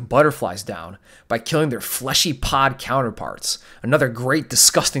to take the butterflies down by killing their fleshy pod counterparts. Another great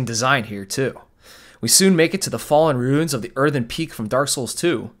disgusting design here too. We soon make it to the fallen ruins of the Earthen Peak from Dark Souls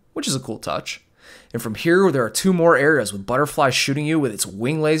 2, which is a cool touch. And from here, there are 2 more areas with butterflies shooting you with its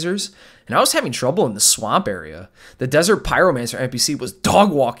wing lasers, and I was having trouble in the swamp area. The Desert Pyromancer NPC was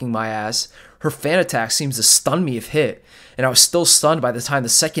dog-walking my ass. Her fan attack seems to stun me if hit, and I was still stunned by the time the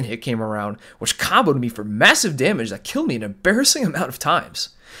second hit came around, which comboed me for massive damage that killed me an embarrassing amount of times.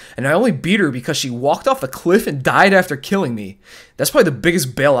 And I only beat her because she walked off the cliff and died after killing me. That's probably the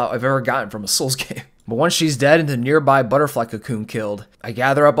biggest bailout I've ever gotten from a Souls game. But once she's dead and the nearby butterfly cocoon killed, I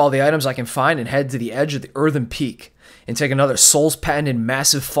gather up all the items I can find and head to the edge of the Earthen Peak and take another Souls patented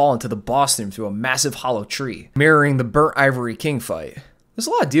massive fall into the boss room through a massive hollow tree, mirroring the burnt Ivory King fight. There's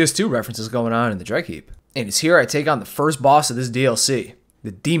a lot of DS2 references going on in the Dread Heap. And it's here I take on the first boss of this DLC,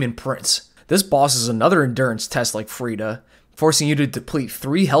 the Demon Prince. This boss is another endurance test like Frida, forcing you to deplete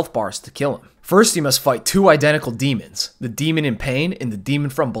 3 health bars to kill him. First, you must fight 2 identical demons, the demon in pain and the demon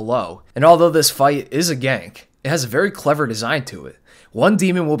from below. And although this fight is a gank, it has a very clever design to it. One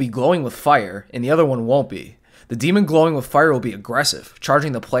demon will be glowing with fire, and the other one won't be. The demon glowing with fire will be aggressive,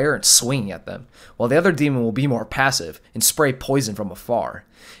 charging the player and swinging at them, while the other demon will be more passive and spray poison from afar.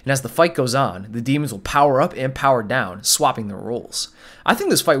 And as the fight goes on, the demons will power up and power down, swapping their roles. I think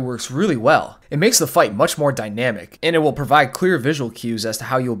this fight works really well. It makes the fight much more dynamic, and it will provide clear visual cues as to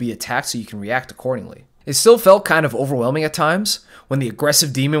how you'll be attacked so you can react accordingly. It still felt kind of overwhelming at times, when the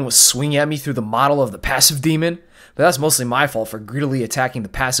aggressive demon was swinging at me through the model of the passive demon, but that's mostly my fault for greedily attacking the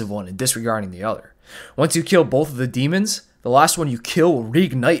passive one and disregarding the other. Once you kill both of the demons, the last one you kill will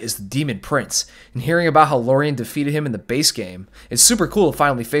reignite as the Demon Prince, and hearing about how Lorien defeated him in the base game, it's super cool to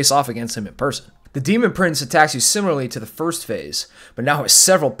finally face off against him in person. The Demon Prince attacks you similarly to the first phase, but now has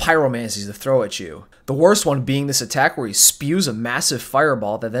several pyromancies to throw at you. The worst one being this attack where he spews a massive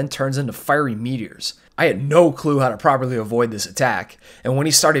fireball that then turns into fiery meteors. I had no clue how to properly avoid this attack, and when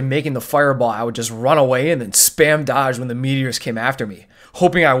he started making the fireball, I would just run away and then spam dodge when the meteors came after me,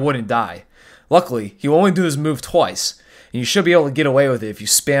 hoping I wouldn't die. Luckily, he will only do this move twice, and you should be able to get away with it if you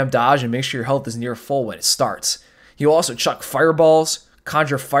spam dodge and make sure your health is near full when it starts. He will also chuck fireballs,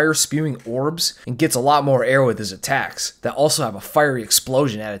 conjure fire-spewing orbs, and gets a lot more air with his attacks that also have a fiery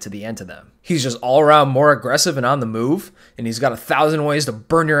explosion added to the end of them. He's just all around more aggressive and on the move, and he's got 1,000 ways to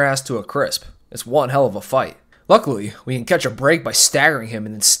burn your ass to a crisp. It's one hell of a fight. Luckily, we can catch a break by staggering him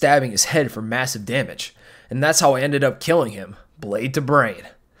and then stabbing his head for massive damage, and that's how I ended up killing him, blade to brain.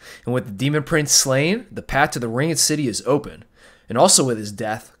 And with the Demon Prince slain, the path to the Ringed City is open, and also with his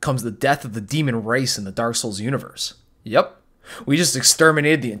death comes the death of the demon race in the Dark Souls universe. Yep. We just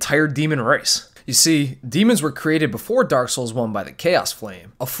exterminated the entire demon race. You see, demons were created before Dark Souls 1 by the Chaos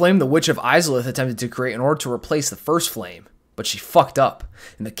Flame, a flame the Witch of Izalith attempted to create in order to replace the first flame, but she fucked up,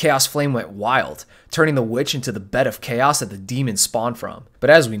 and the Chaos Flame went wild, turning the witch into the bed of chaos that the demons spawned from. But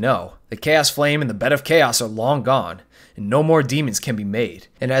as we know, the Chaos Flame and the bed of chaos are long gone, and no more demons can be made.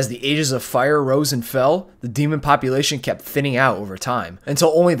 And as the ages of fire rose and fell, the demon population kept thinning out over time,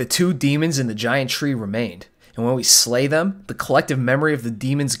 until only the 2 demons in the giant tree remained. And when we slay them, the collective memory of the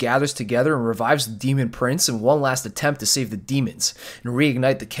demons gathers together and revives the Demon Prince in one last attempt to save the demons and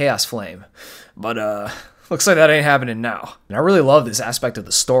reignite the Chaos Flame. But looks like that ain't happening now. And I really love this aspect of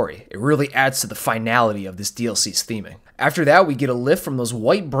the story. It really adds to the finality of this DLC's theming. After that, we get a lift from those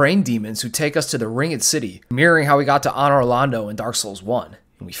white brain demons who take us to the Ringed City, mirroring how we got to Anor Londo in Dark Souls 1.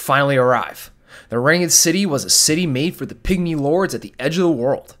 And we finally arrive. The Ringed City was a city made for the Pygmy Lords at the edge of the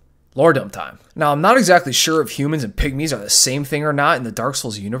world. Lorddom time. Now, I'm not exactly sure if humans and pygmies are the same thing or not in the Dark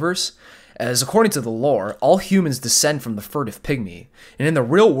Souls universe, as according to the lore, all humans descend from the furtive pygmy, and in the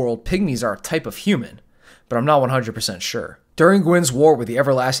real world, pygmies are a type of human, but I'm not 100% sure. During Gwyn's war with the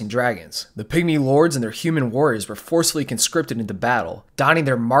Everlasting Dragons, the Pygmy Lords and their human warriors were forcefully conscripted into battle, donning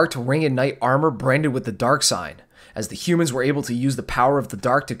their marked Ringed Knight armor branded with the Dark Sign, as the humans were able to use the power of the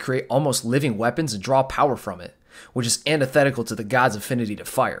Dark to create almost living weapons and draw power from it, which is antithetical to the gods' affinity to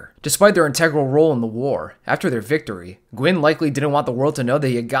fire. Despite their integral role in the war, after their victory, Gwyn likely didn't want the world to know that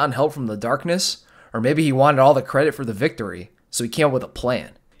he had gotten help from the darkness, or maybe he wanted all the credit for the victory, so he came up with a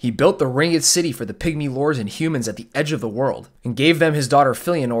plan. He built the Ringed City for the Pygmy Lords and humans at the edge of the world, and gave them his daughter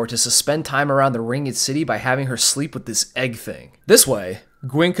Filianor to suspend time around the Ringed City by having her sleep with this egg thing. This way,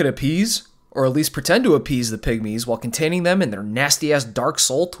 Gwyn could appease, or at least pretend to appease the Pygmies while containing them and their nasty-ass dark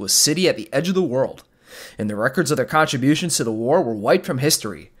soul to a city at the edge of the world. And the records of their contributions to the war were wiped from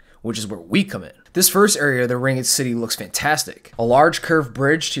history, which is where we come in. This first area of the Ringed City looks fantastic. A large curved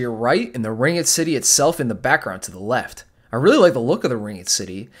bridge to your right and the Ringed City itself in the background to the left. I really like the look of the Ringed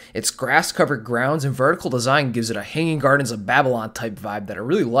City. Its grass-covered grounds and vertical design gives it a Hanging Gardens of Babylon type vibe that I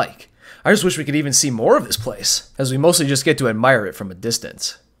really like. I just wish we could even see more of this place, as we mostly just get to admire it from a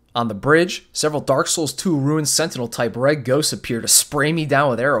distance. On the bridge, several Dark Souls 2 Ruined Sentinel type red ghosts appear to spray me down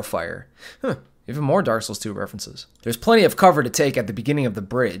with arrow fire. Even more Dark Souls 2 references. There's plenty of cover to take at the beginning of the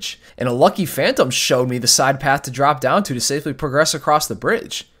bridge, and a lucky phantom showed me the side path to drop down to safely progress across the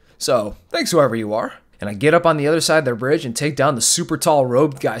bridge. So, thanks whoever you are. And I get up on the other side of the bridge and take down the super tall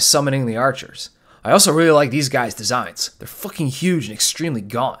robed guy summoning the archers. I also really like these guys' designs. They're fucking huge and extremely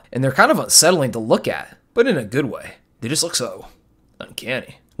gaunt, and they're kind of unsettling to look at, but in a good way. They just look so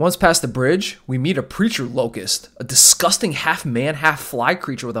uncanny. Once past the bridge, we meet a preacher locust, a disgusting half-man, half-fly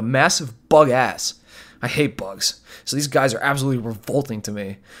creature with a massive bug ass. I hate bugs, so these guys are absolutely revolting to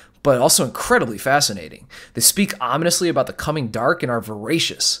me, but also incredibly fascinating. They speak ominously about the coming dark and are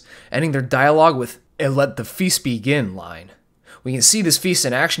voracious, ending their dialogue with a "let the feast begin" line. We can see this feast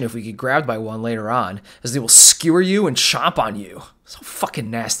in action if we get grabbed by one later on, as they will skewer you and chomp on you. So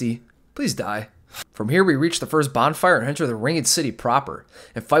fucking nasty. Please die. From here we reach the first bonfire and enter the Ringed City proper,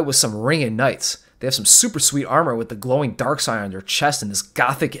 and fight with some Ringed Knights. They have some super sweet armor with the glowing dark sign on their chest and this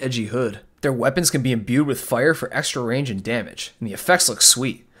gothic edgy hood. Their weapons can be imbued with fire for extra range and damage, and the effects look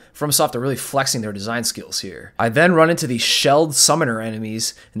sweet. FromSoft are really flexing their design skills here. I then run into these shelled summoner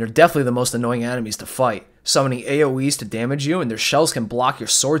enemies, and they're definitely the most annoying enemies to fight, summoning AoEs to damage you, and their shells can block your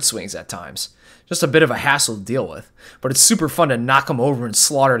sword swings at times. Just a bit of a hassle to deal with, but it's super fun to knock them over and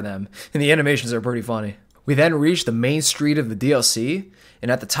slaughter them, and the animations are pretty funny. We then reach the main street of the DLC,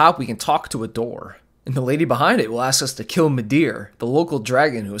 and at the top we can talk to a door. And the lady behind it will ask us to kill Midir, the local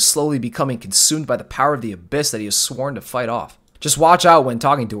dragon who is slowly becoming consumed by the power of the abyss that he has sworn to fight off. Just watch out when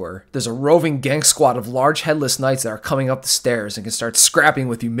talking to her. There's a roving gang squad of large headless knights that are coming up the stairs and can start scrapping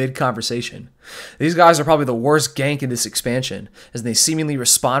with you mid-conversation. These guys are probably the worst gank in this expansion, as they seemingly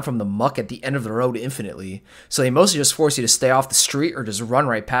respawn from the muck at the end of the road infinitely, so they mostly just force you to stay off the street or just run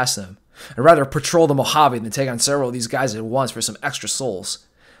right past them. I'd rather patrol the Mojave than take on several of these guys at once for some extra souls.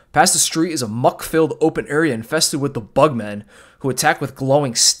 Past the street is a muck-filled open area infested with the bugmen, who attack with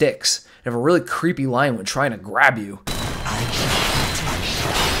glowing sticks and have a really creepy line when trying to grab you.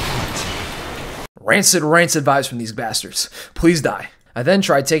 Rancid vibes from these bastards. Please die. I then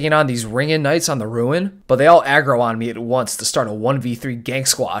tried taking on these Ringed Knights on the Ruin, but they all aggro on me at once to start a 1v3 gank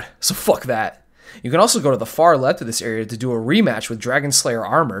squad, so fuck that. You can also go to the far left of this area to do a rematch with Dragon Slayer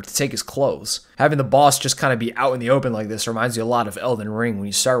armor to take his clothes. Having the boss just kind of be out in the open like this reminds you a lot of Elden Ring when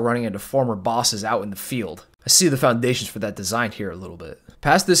you start running into former bosses out in the field. I see the foundations for that design here a little bit.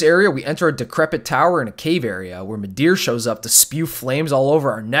 Past this area, we enter a decrepit tower and a cave area where Midir shows up to spew flames all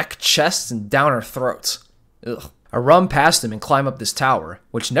over our neck, chests, and down our throats. Ugh. I run past him and climb up this tower,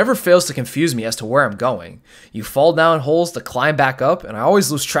 which never fails to confuse me as to where I'm going. You fall down holes to climb back up, and I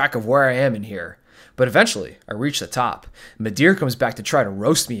always lose track of where I am in here. But eventually, I reach the top. Midir comes back to try to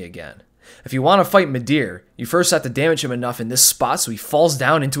roast me again. If you want to fight Midir, you first have to damage him enough in this spot so he falls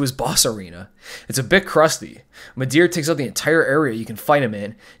down into his boss arena. It's a bit crusty. Midir takes up the entire area you can fight him in,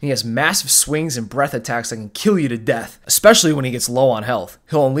 and he has massive swings and breath attacks that can kill you to death, especially when he gets low on health.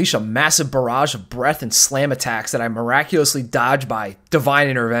 He'll unleash a massive barrage of breath and slam attacks that I miraculously dodge by divine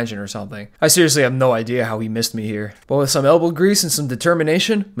intervention or something. I seriously have no idea how he missed me here, but with some elbow grease and some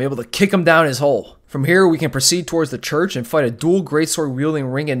determination, I'm able to kick him down his hole. From here, we can proceed towards the church and fight a dual greatsword wielding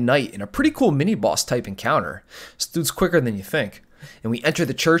Ringed Knight in a pretty cool mini-boss type encounter. This dude's quicker than you think. And we enter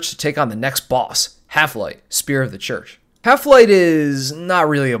the church to take on the next boss, Half-Light, Spear of the Church. Half-Light is not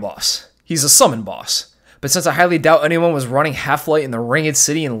really a boss. He's a summon boss. But since I highly doubt anyone was running Half-Light in the Ringed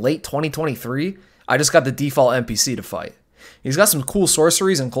City in late 2023, I just got the default NPC to fight. He's got some cool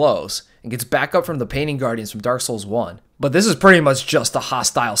sorceries and glows, and gets backup from the Painting Guardians from Dark Souls 1. But this is pretty much just a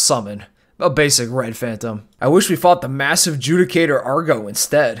hostile summon. A basic red phantom. I wish we fought the massive Judicator Argo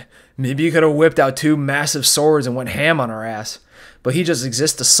instead. Maybe you could have whipped out two massive swords and went ham on our ass. But he just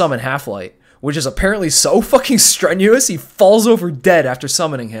exists to summon Half-Light, which is apparently so fucking strenuous he falls over dead after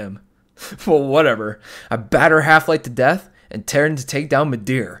summoning him. Well, whatever. I batter Half-Light to death and turn to take down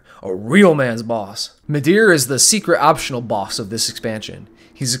Midir, a real man's boss. Midir is the secret optional boss of this expansion.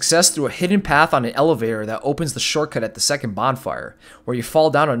 He's accessed through a hidden path on an elevator that opens the shortcut at the second bonfire, where you fall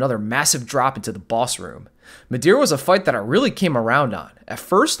down another massive drop into the boss room. Midir was a fight that I really came around on. At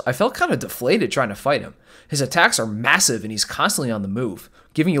first, I felt kind of deflated trying to fight him. His attacks are massive and he's constantly on the move,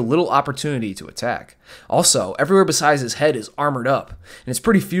 giving you little opportunity to attack. Also, everywhere besides his head is armored up, and it's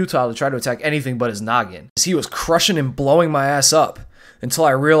pretty futile to try to attack anything but his noggin, as he was crushing and blowing my ass up. until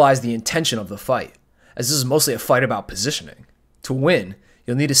I realized the intention of the fight, as this is mostly a fight about positioning. To win,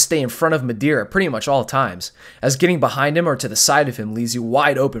 you'll need to stay in front of Midir at pretty much all times, as getting behind him or to the side of him leaves you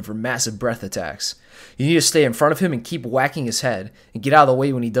wide open for massive breath attacks. You need to stay in front of him and keep whacking his head, and get out of the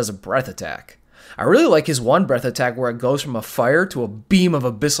way when he does a breath attack. I really like his one breath attack where it goes from a fire to a beam of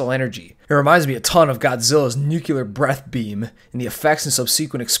abyssal energy. It reminds me a ton of Godzilla's nuclear breath beam, and the effects and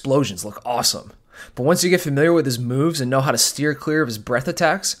subsequent explosions look awesome. But once you get familiar with his moves and know how to steer clear of his breath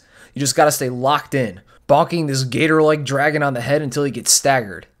attacks, you just gotta stay locked in, bonking this gator-like dragon on the head until he gets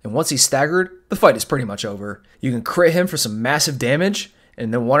staggered. And once he's staggered, the fight is pretty much over. You can crit him for some massive damage,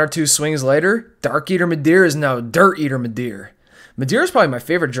 and then 1 or 2 swings later, Dark Eater Midir is now Dirt Eater Midir. Midir is probably my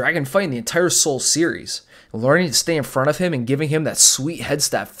favorite dragon fight in the entire Souls series. Learning to stay in front of him and giving him that sweet head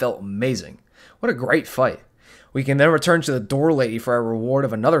stab felt amazing. What a great fight. We can then return to the door lady for our reward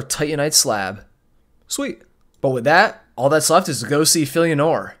of another Titanite slab. Sweet. But with that, all that's left is to go see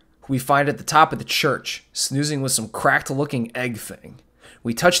Filianor, who we find at the top of the church, snoozing with some cracked-looking egg thing.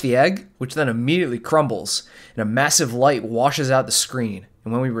 We touch the egg, which then immediately crumbles, and a massive light washes out the screen.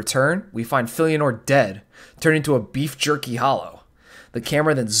 And when we return, we find Filianor dead, turned into a beef jerky hollow. The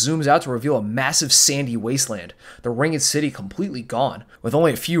camera then zooms out to reveal a massive sandy wasteland, the ringed city completely gone, with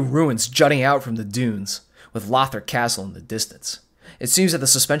only a few ruins jutting out from the dunes, with Lothar Castle in the distance. It seems that the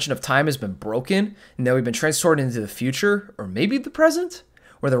suspension of time has been broken, and that we've been transported into the future, or maybe the present,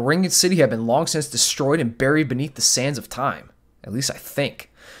 where the ringed city had been long since destroyed and buried beneath the sands of time. At least I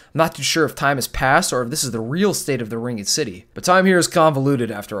think. I'm not too sure if time has passed or if this is the real state of the ringed city, but time here is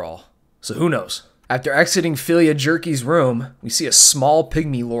convoluted after all. So who knows? After exiting Philia Jerky's room, we see a small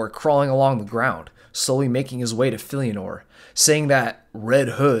pygmy lord crawling along the ground, slowly making his way to Filianor, saying that Red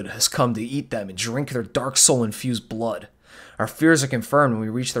Hood has come to eat them and drink their dark soul-infused blood. Our fears are confirmed when we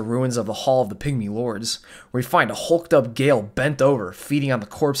reach the ruins of the Hall of the Pygmy Lords, where we find a hulked-up Gale bent over, feeding on the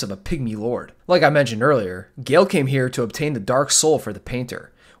corpse of a pygmy lord. Like I mentioned earlier, Gale came here to obtain the dark soul for the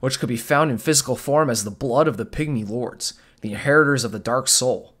painter, which could be found in physical form as the blood of the Pygmy Lords, the inheritors of the dark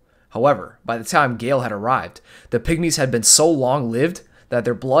soul. However, by the time Gale had arrived, the pygmies had been so long-lived that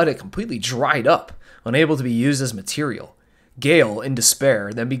their blood had completely dried up, unable to be used as material. Gale, in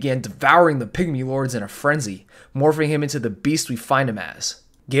despair, then began devouring the Pygmy Lords in a frenzy, morphing him into the beast we find him as.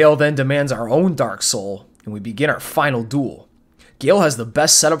 Gale then demands our own dark soul, and we begin our final duel. Gale has the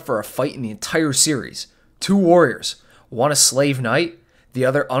best setup for a fight in the entire series. 2 warriors, one a slave knight, the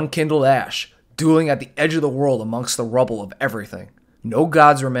other unkindled ash, dueling at the edge of the world amongst the rubble of everything. No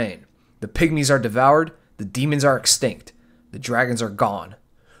gods remain. The pygmies are devoured, the demons are extinct, the dragons are gone.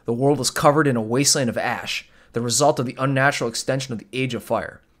 The world is covered in a wasteland of ash, the result of the unnatural extension of the Age of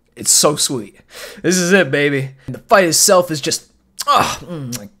Fire. It's so sweet. This is it, baby. And the fight itself is just,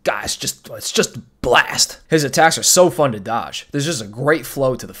 my gosh, it's just a blast. His attacks are so fun to dodge. There's just a great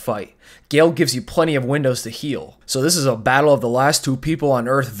flow to the fight. Gale gives you plenty of windows to heal. So this is a battle of the last 2 people on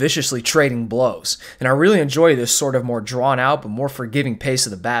Earth viciously trading blows. And I really enjoy this sort of more drawn out but more forgiving pace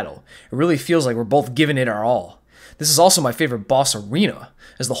of the battle. It really feels like we're both giving it our all. This is also my favorite boss arena,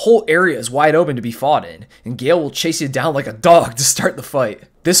 as the whole area is wide open to be fought in, and Gale will chase you down like a dog to start the fight.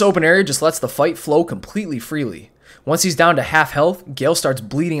 This open area just lets the fight flow completely freely. Once he's down to half health, Gale starts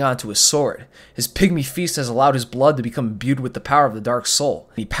bleeding onto his sword. His pygmy feast has allowed his blood to become imbued with the power of the dark soul.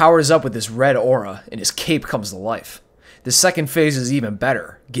 He powers up with this red aura, and his cape comes to life. The second phase is even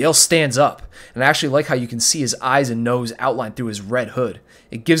better. Gale stands up, and I actually like how you can see his eyes and nose outlined through his red hood.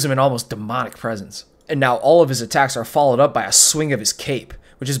 It gives him an almost demonic presence. And now all of his attacks are followed up by a swing of his cape,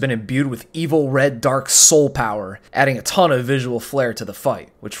 which has been imbued with evil red dark soul power, adding a ton of visual flair to the fight,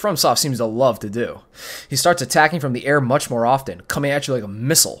 which FromSoft seems to love to do. He starts attacking from the air much more often, coming at you like a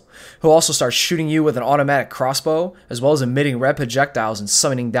missile. He'll also start shooting you with an automatic crossbow, as well as emitting red projectiles and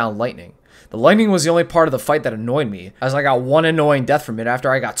summoning down lightning. The lightning was the only part of the fight that annoyed me, as I got one annoying death from it after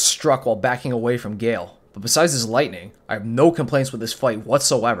I got struck while backing away from Gale. But besides this lightning, I have no complaints with this fight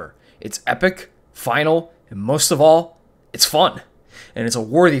whatsoever. It's epic, final, and most of all, it's fun. And it's a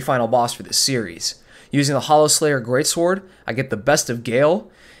worthy final boss for this series. Using the Hollow Slayer Greatsword, I get the best of Gale,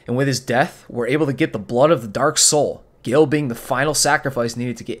 and with his death, we're able to get the blood of the Dark Soul, Gale being the final sacrifice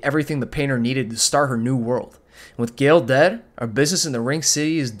needed to get everything the painter needed to start her new world. And with Gale dead, our business in the Ring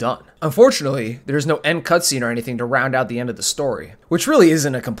City is done. Unfortunately, there's no end cutscene or anything to round out the end of the story, which really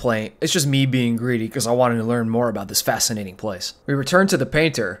isn't a complaint, it's just me being greedy because I wanted to learn more about this fascinating place. We return to the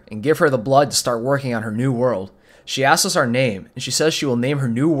painter and give her the blood to start working on her new world. She asks us our name, and she says she will name her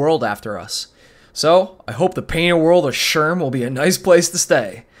new world after us. So, I hope the painted world of Sherm will be a nice place to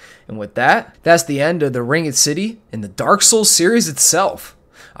stay. And with that, that's the end of the Ringed City and the Dark Souls series itself.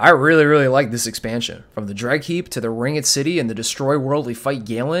 I really like this expansion. From the Dreg Heap to the Ringed City and the Destroy World we fight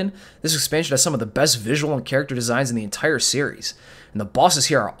Galen, this expansion has some of the best visual and character designs in the entire series. And the bosses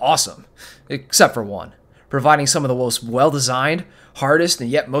here are awesome, except for one, providing some of the most well-designed, hardest, and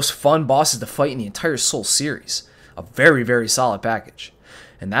yet most fun bosses to fight in the entire Souls series. A very solid package.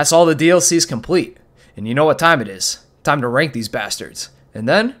 And that's all the DLCs complete. And you know what time it is. Time to rank these bastards. And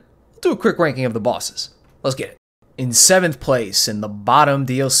then, we'll do a quick ranking of the bosses. Let's get it. In 7th place, in the bottom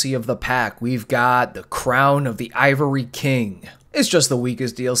DLC of the pack, we've got the Crown of the Ivory King. It's just the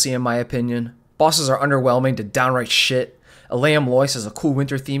weakest DLC in my opinion. Bosses are underwhelming to downright shit. Elaim Lois has a cool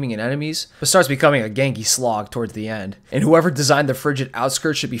winter theming and enemies, but starts becoming a ganky slog towards the end. And whoever designed the frigid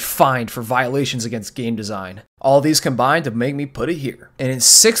outskirts should be fined for violations against game design. All these combined to make me put it here. And in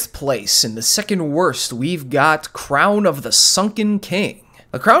 6th place, in the second worst, we've got Crown of the Sunken King.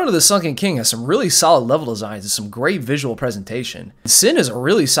 The Crown of the Sunken King has some really solid level designs and some great visual presentation. Sin is a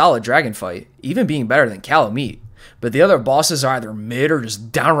really solid dragon fight, even being better than Calamite. But the other bosses are either mid or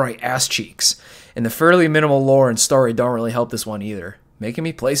just downright ass cheeks. And the fairly minimal lore and story don't really help this one either, making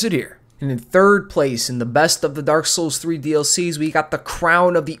me place it here. And in 3rd place, in the best of the Dark Souls 3 DLCs, we got the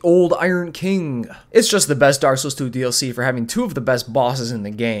Crown of the Old Iron King. It's just the best Dark Souls 2 DLC for having 2 of the best bosses in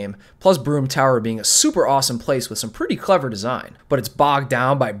the game, plus Broom Tower being a super awesome place with some pretty clever design. But it's bogged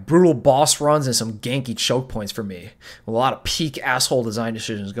down by brutal boss runs and some ganky choke points for me, with a lot of peak asshole design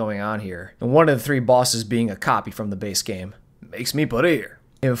decisions going on here. And one of the 3 bosses being a copy from the base game. Makes me put it here.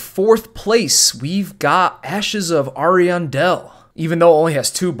 In 4th place, we've got Ashes of Ariandel. Even though it only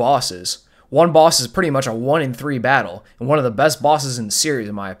has 2 bosses, one boss is pretty much a 1 in 3 battle, and one of the best bosses in the series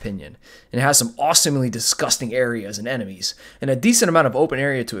in my opinion. And it has some awesomely disgusting areas and enemies, and a decent amount of open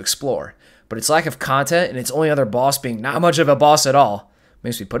area to explore. But its lack of content and its only other boss being not much of a boss at all,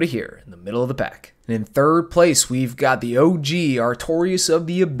 makes me put it here in the middle of the pack. And in 3rd place, we've got the OG Artorias of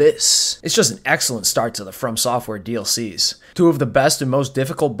the Abyss. It's just an excellent start to the From Software DLCs. 2 of the best and most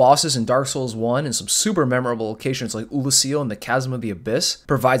difficult bosses in Dark Souls 1 and some super memorable locations like Ulasil and the Chasm of the Abyss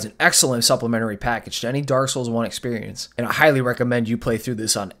provides an excellent supplementary package to any Dark Souls 1 experience. And I highly recommend you play through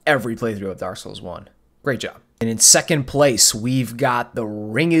this on every playthrough of Dark Souls 1. Great job. And in 2nd place, we've got the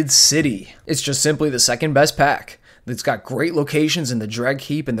Ringed City. It's just simply the second best pack. It's got great locations in the Dreg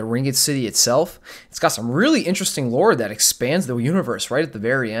Heap and the Ringed City itself. It's got some really interesting lore that expands the universe right at the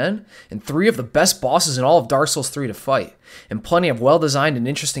very end, and 3 of the best bosses in all of Dark Souls 3 to fight, and plenty of well-designed and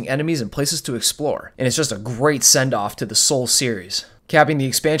interesting enemies and places to explore. And it's just a great send-off to the Souls series, capping the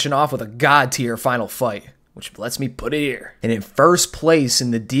expansion off with a god-tier final fight, which lets me put it here. And in 1st place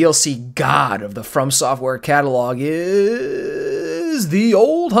in the DLC god of the From Software catalog is the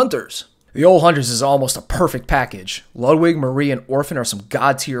Old Hunters. The Old Hunters is almost a perfect package. Ludwig, Marie, and Orphan are some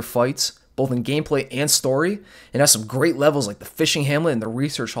god-tier fights, both in gameplay and story, and has some great levels like the Fishing Hamlet and the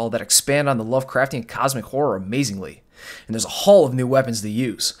Research Hall that expand on the Lovecraftian and cosmic horror amazingly. And there's a haul of new weapons to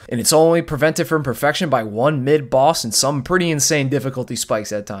use, and it's only prevented from perfection by one mid-boss and some pretty insane difficulty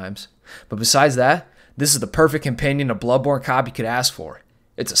spikes at times. But besides that, this is the perfect companion a Bloodborne copy could ask for.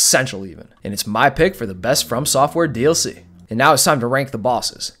 It's essential even, and it's my pick for the best From Software DLC. And now it's time to rank the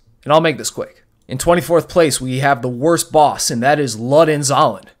bosses. And I'll make this quick. In 24th place, we have the worst boss, and that is Ludin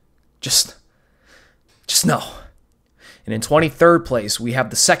Zalin. Just no. And in 23rd place, we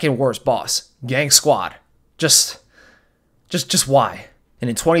have the second worst boss, Gang Squad. Just why? And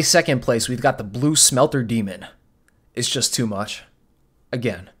in 22nd place, we've got the Blue Smelter Demon. It's just too much.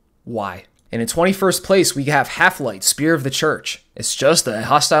 Again, why? And in 21st place, we have Half-Light, Spear of the Church. It's just a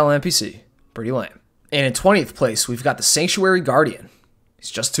hostile NPC. Pretty lame. And in 20th place, we've got the Sanctuary Guardian. It's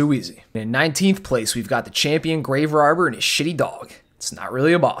just too easy. And in 19th place, we've got the Champion Grave Robber and his shitty dog. It's not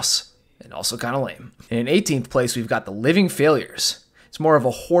really a boss, and also kind of lame. And in 18th place, we've got the Living Failures. It's more of a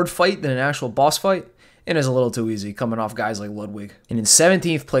horde fight than an actual boss fight, and is a little too easy, coming off guys like Ludwig. And in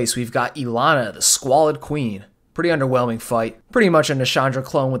 17th place, we've got Ilana, the Squalid Queen. Pretty underwhelming fight. Pretty much a Nashandra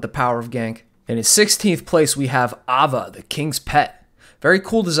clone with the power of gank. And in 16th place, we have Ava, the King's Pet. Very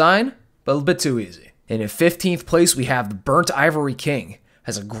cool design, but a bit too easy. And in 15th place, we have the Burnt Ivory King.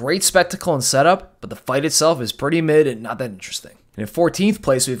 Has a great spectacle and setup, but the fight itself is pretty mid and not that interesting. And in 14th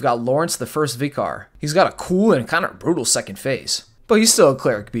place, we've got Lawrence the First Vicar. He's got a cool and kind of brutal second phase, but he's still a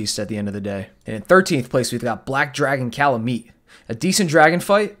cleric beast at the end of the day. And in 13th place, we've got Black Dragon Calamite. A decent dragon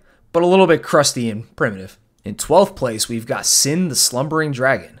fight, but a little bit crusty and primitive. In 12th place, we've got Sin the Slumbering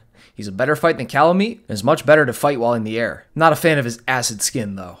Dragon. He's a better fight than Calamite, and is much better to fight while in the air. Not a fan of his acid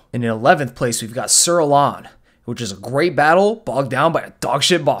skin, though. And in 11th place, we've got Sir Alan, which is a great battle, bogged down by a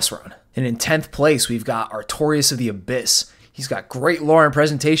dogshit boss run. And in 10th place, we've got Artorias of the Abyss. He's got great lore and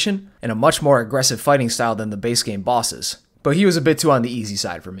presentation, and a much more aggressive fighting style than the base game bosses. but he was a bit too on the easy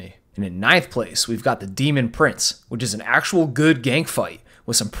side for me. And in 9th place, we've got the Demon Prince, which is an actual good gank fight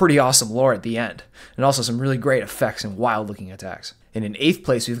with some pretty awesome lore at the end, and also some really great effects and wild looking attacks. And in 8th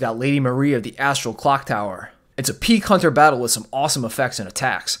place, we've got Lady Marie of the Astral Clock Tower. It's a peak hunter battle with some awesome effects and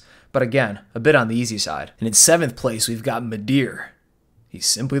attacks, but again, a bit on the easy side. And in 7th place, we've got Midir. He's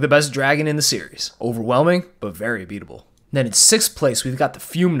simply the best dragon in the series. Overwhelming, but very beatable. Then in 6th place, we've got the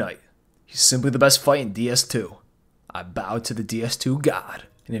Fume Knight. He's simply the best fight in DS2. I bow to the DS2 god.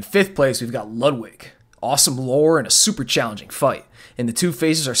 And in 5th place, we've got Ludwig. Awesome lore and a super challenging fight. And the two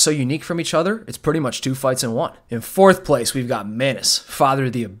phases are so unique from each other, it's pretty much 2 fights in one. In 4th place, we've got Manus, Father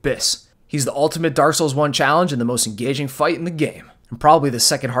of the Abyss. He's the ultimate Dark Souls 1 challenge and the most engaging fight in the game. And probably the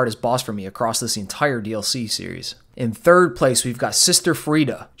second hardest boss for me across this entire DLC series. In 3rd place, we've got Sister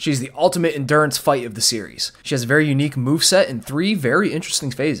Frida. She's the ultimate endurance fight of the series. She has a very unique moveset and 3 very interesting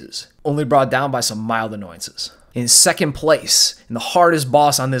phases, only brought down by some mild annoyances. In 2nd place, and the hardest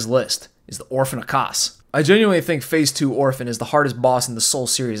boss on this list, is the Orphan Akas. I genuinely think Phase 2 Orphan is the hardest boss in the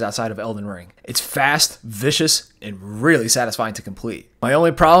Souls series outside of Elden Ring. It's fast, vicious, and really satisfying to complete. My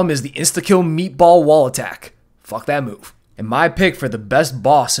only problem is the insta-kill meatball wall attack. Fuck that move. And my pick for the best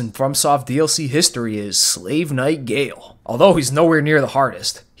boss in FromSoft DLC history is Slave Knight Gale. Although he's nowhere near the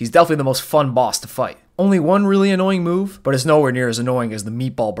hardest, he's definitely the most fun boss to fight. Only one really annoying move, but it's nowhere near as annoying as the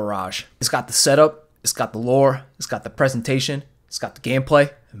meatball barrage. It's got the setup, it's got the lore, it's got the presentation, it's got the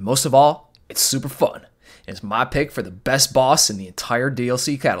gameplay, and most of all, it's super fun. And it's my pick for the best boss in the entire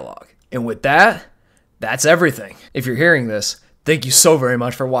DLC catalog. And with that, that's everything. If you're hearing this, thank you so very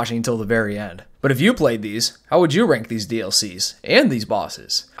much for watching until the very end. But if you played these, how would you rank these DLCs and these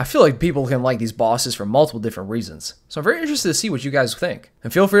bosses? I feel like people can like these bosses for multiple different reasons, so I'm very interested to see what you guys think.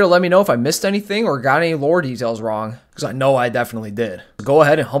 And feel free to let me know if I missed anything or got any lore details wrong, because I know I definitely did. So go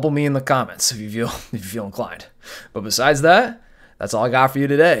ahead and humble me in the comments if you feel inclined. But besides that, that's all I got for you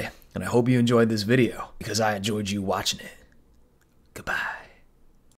today, and I hope you enjoyed this video, because I enjoyed you watching it. Goodbye.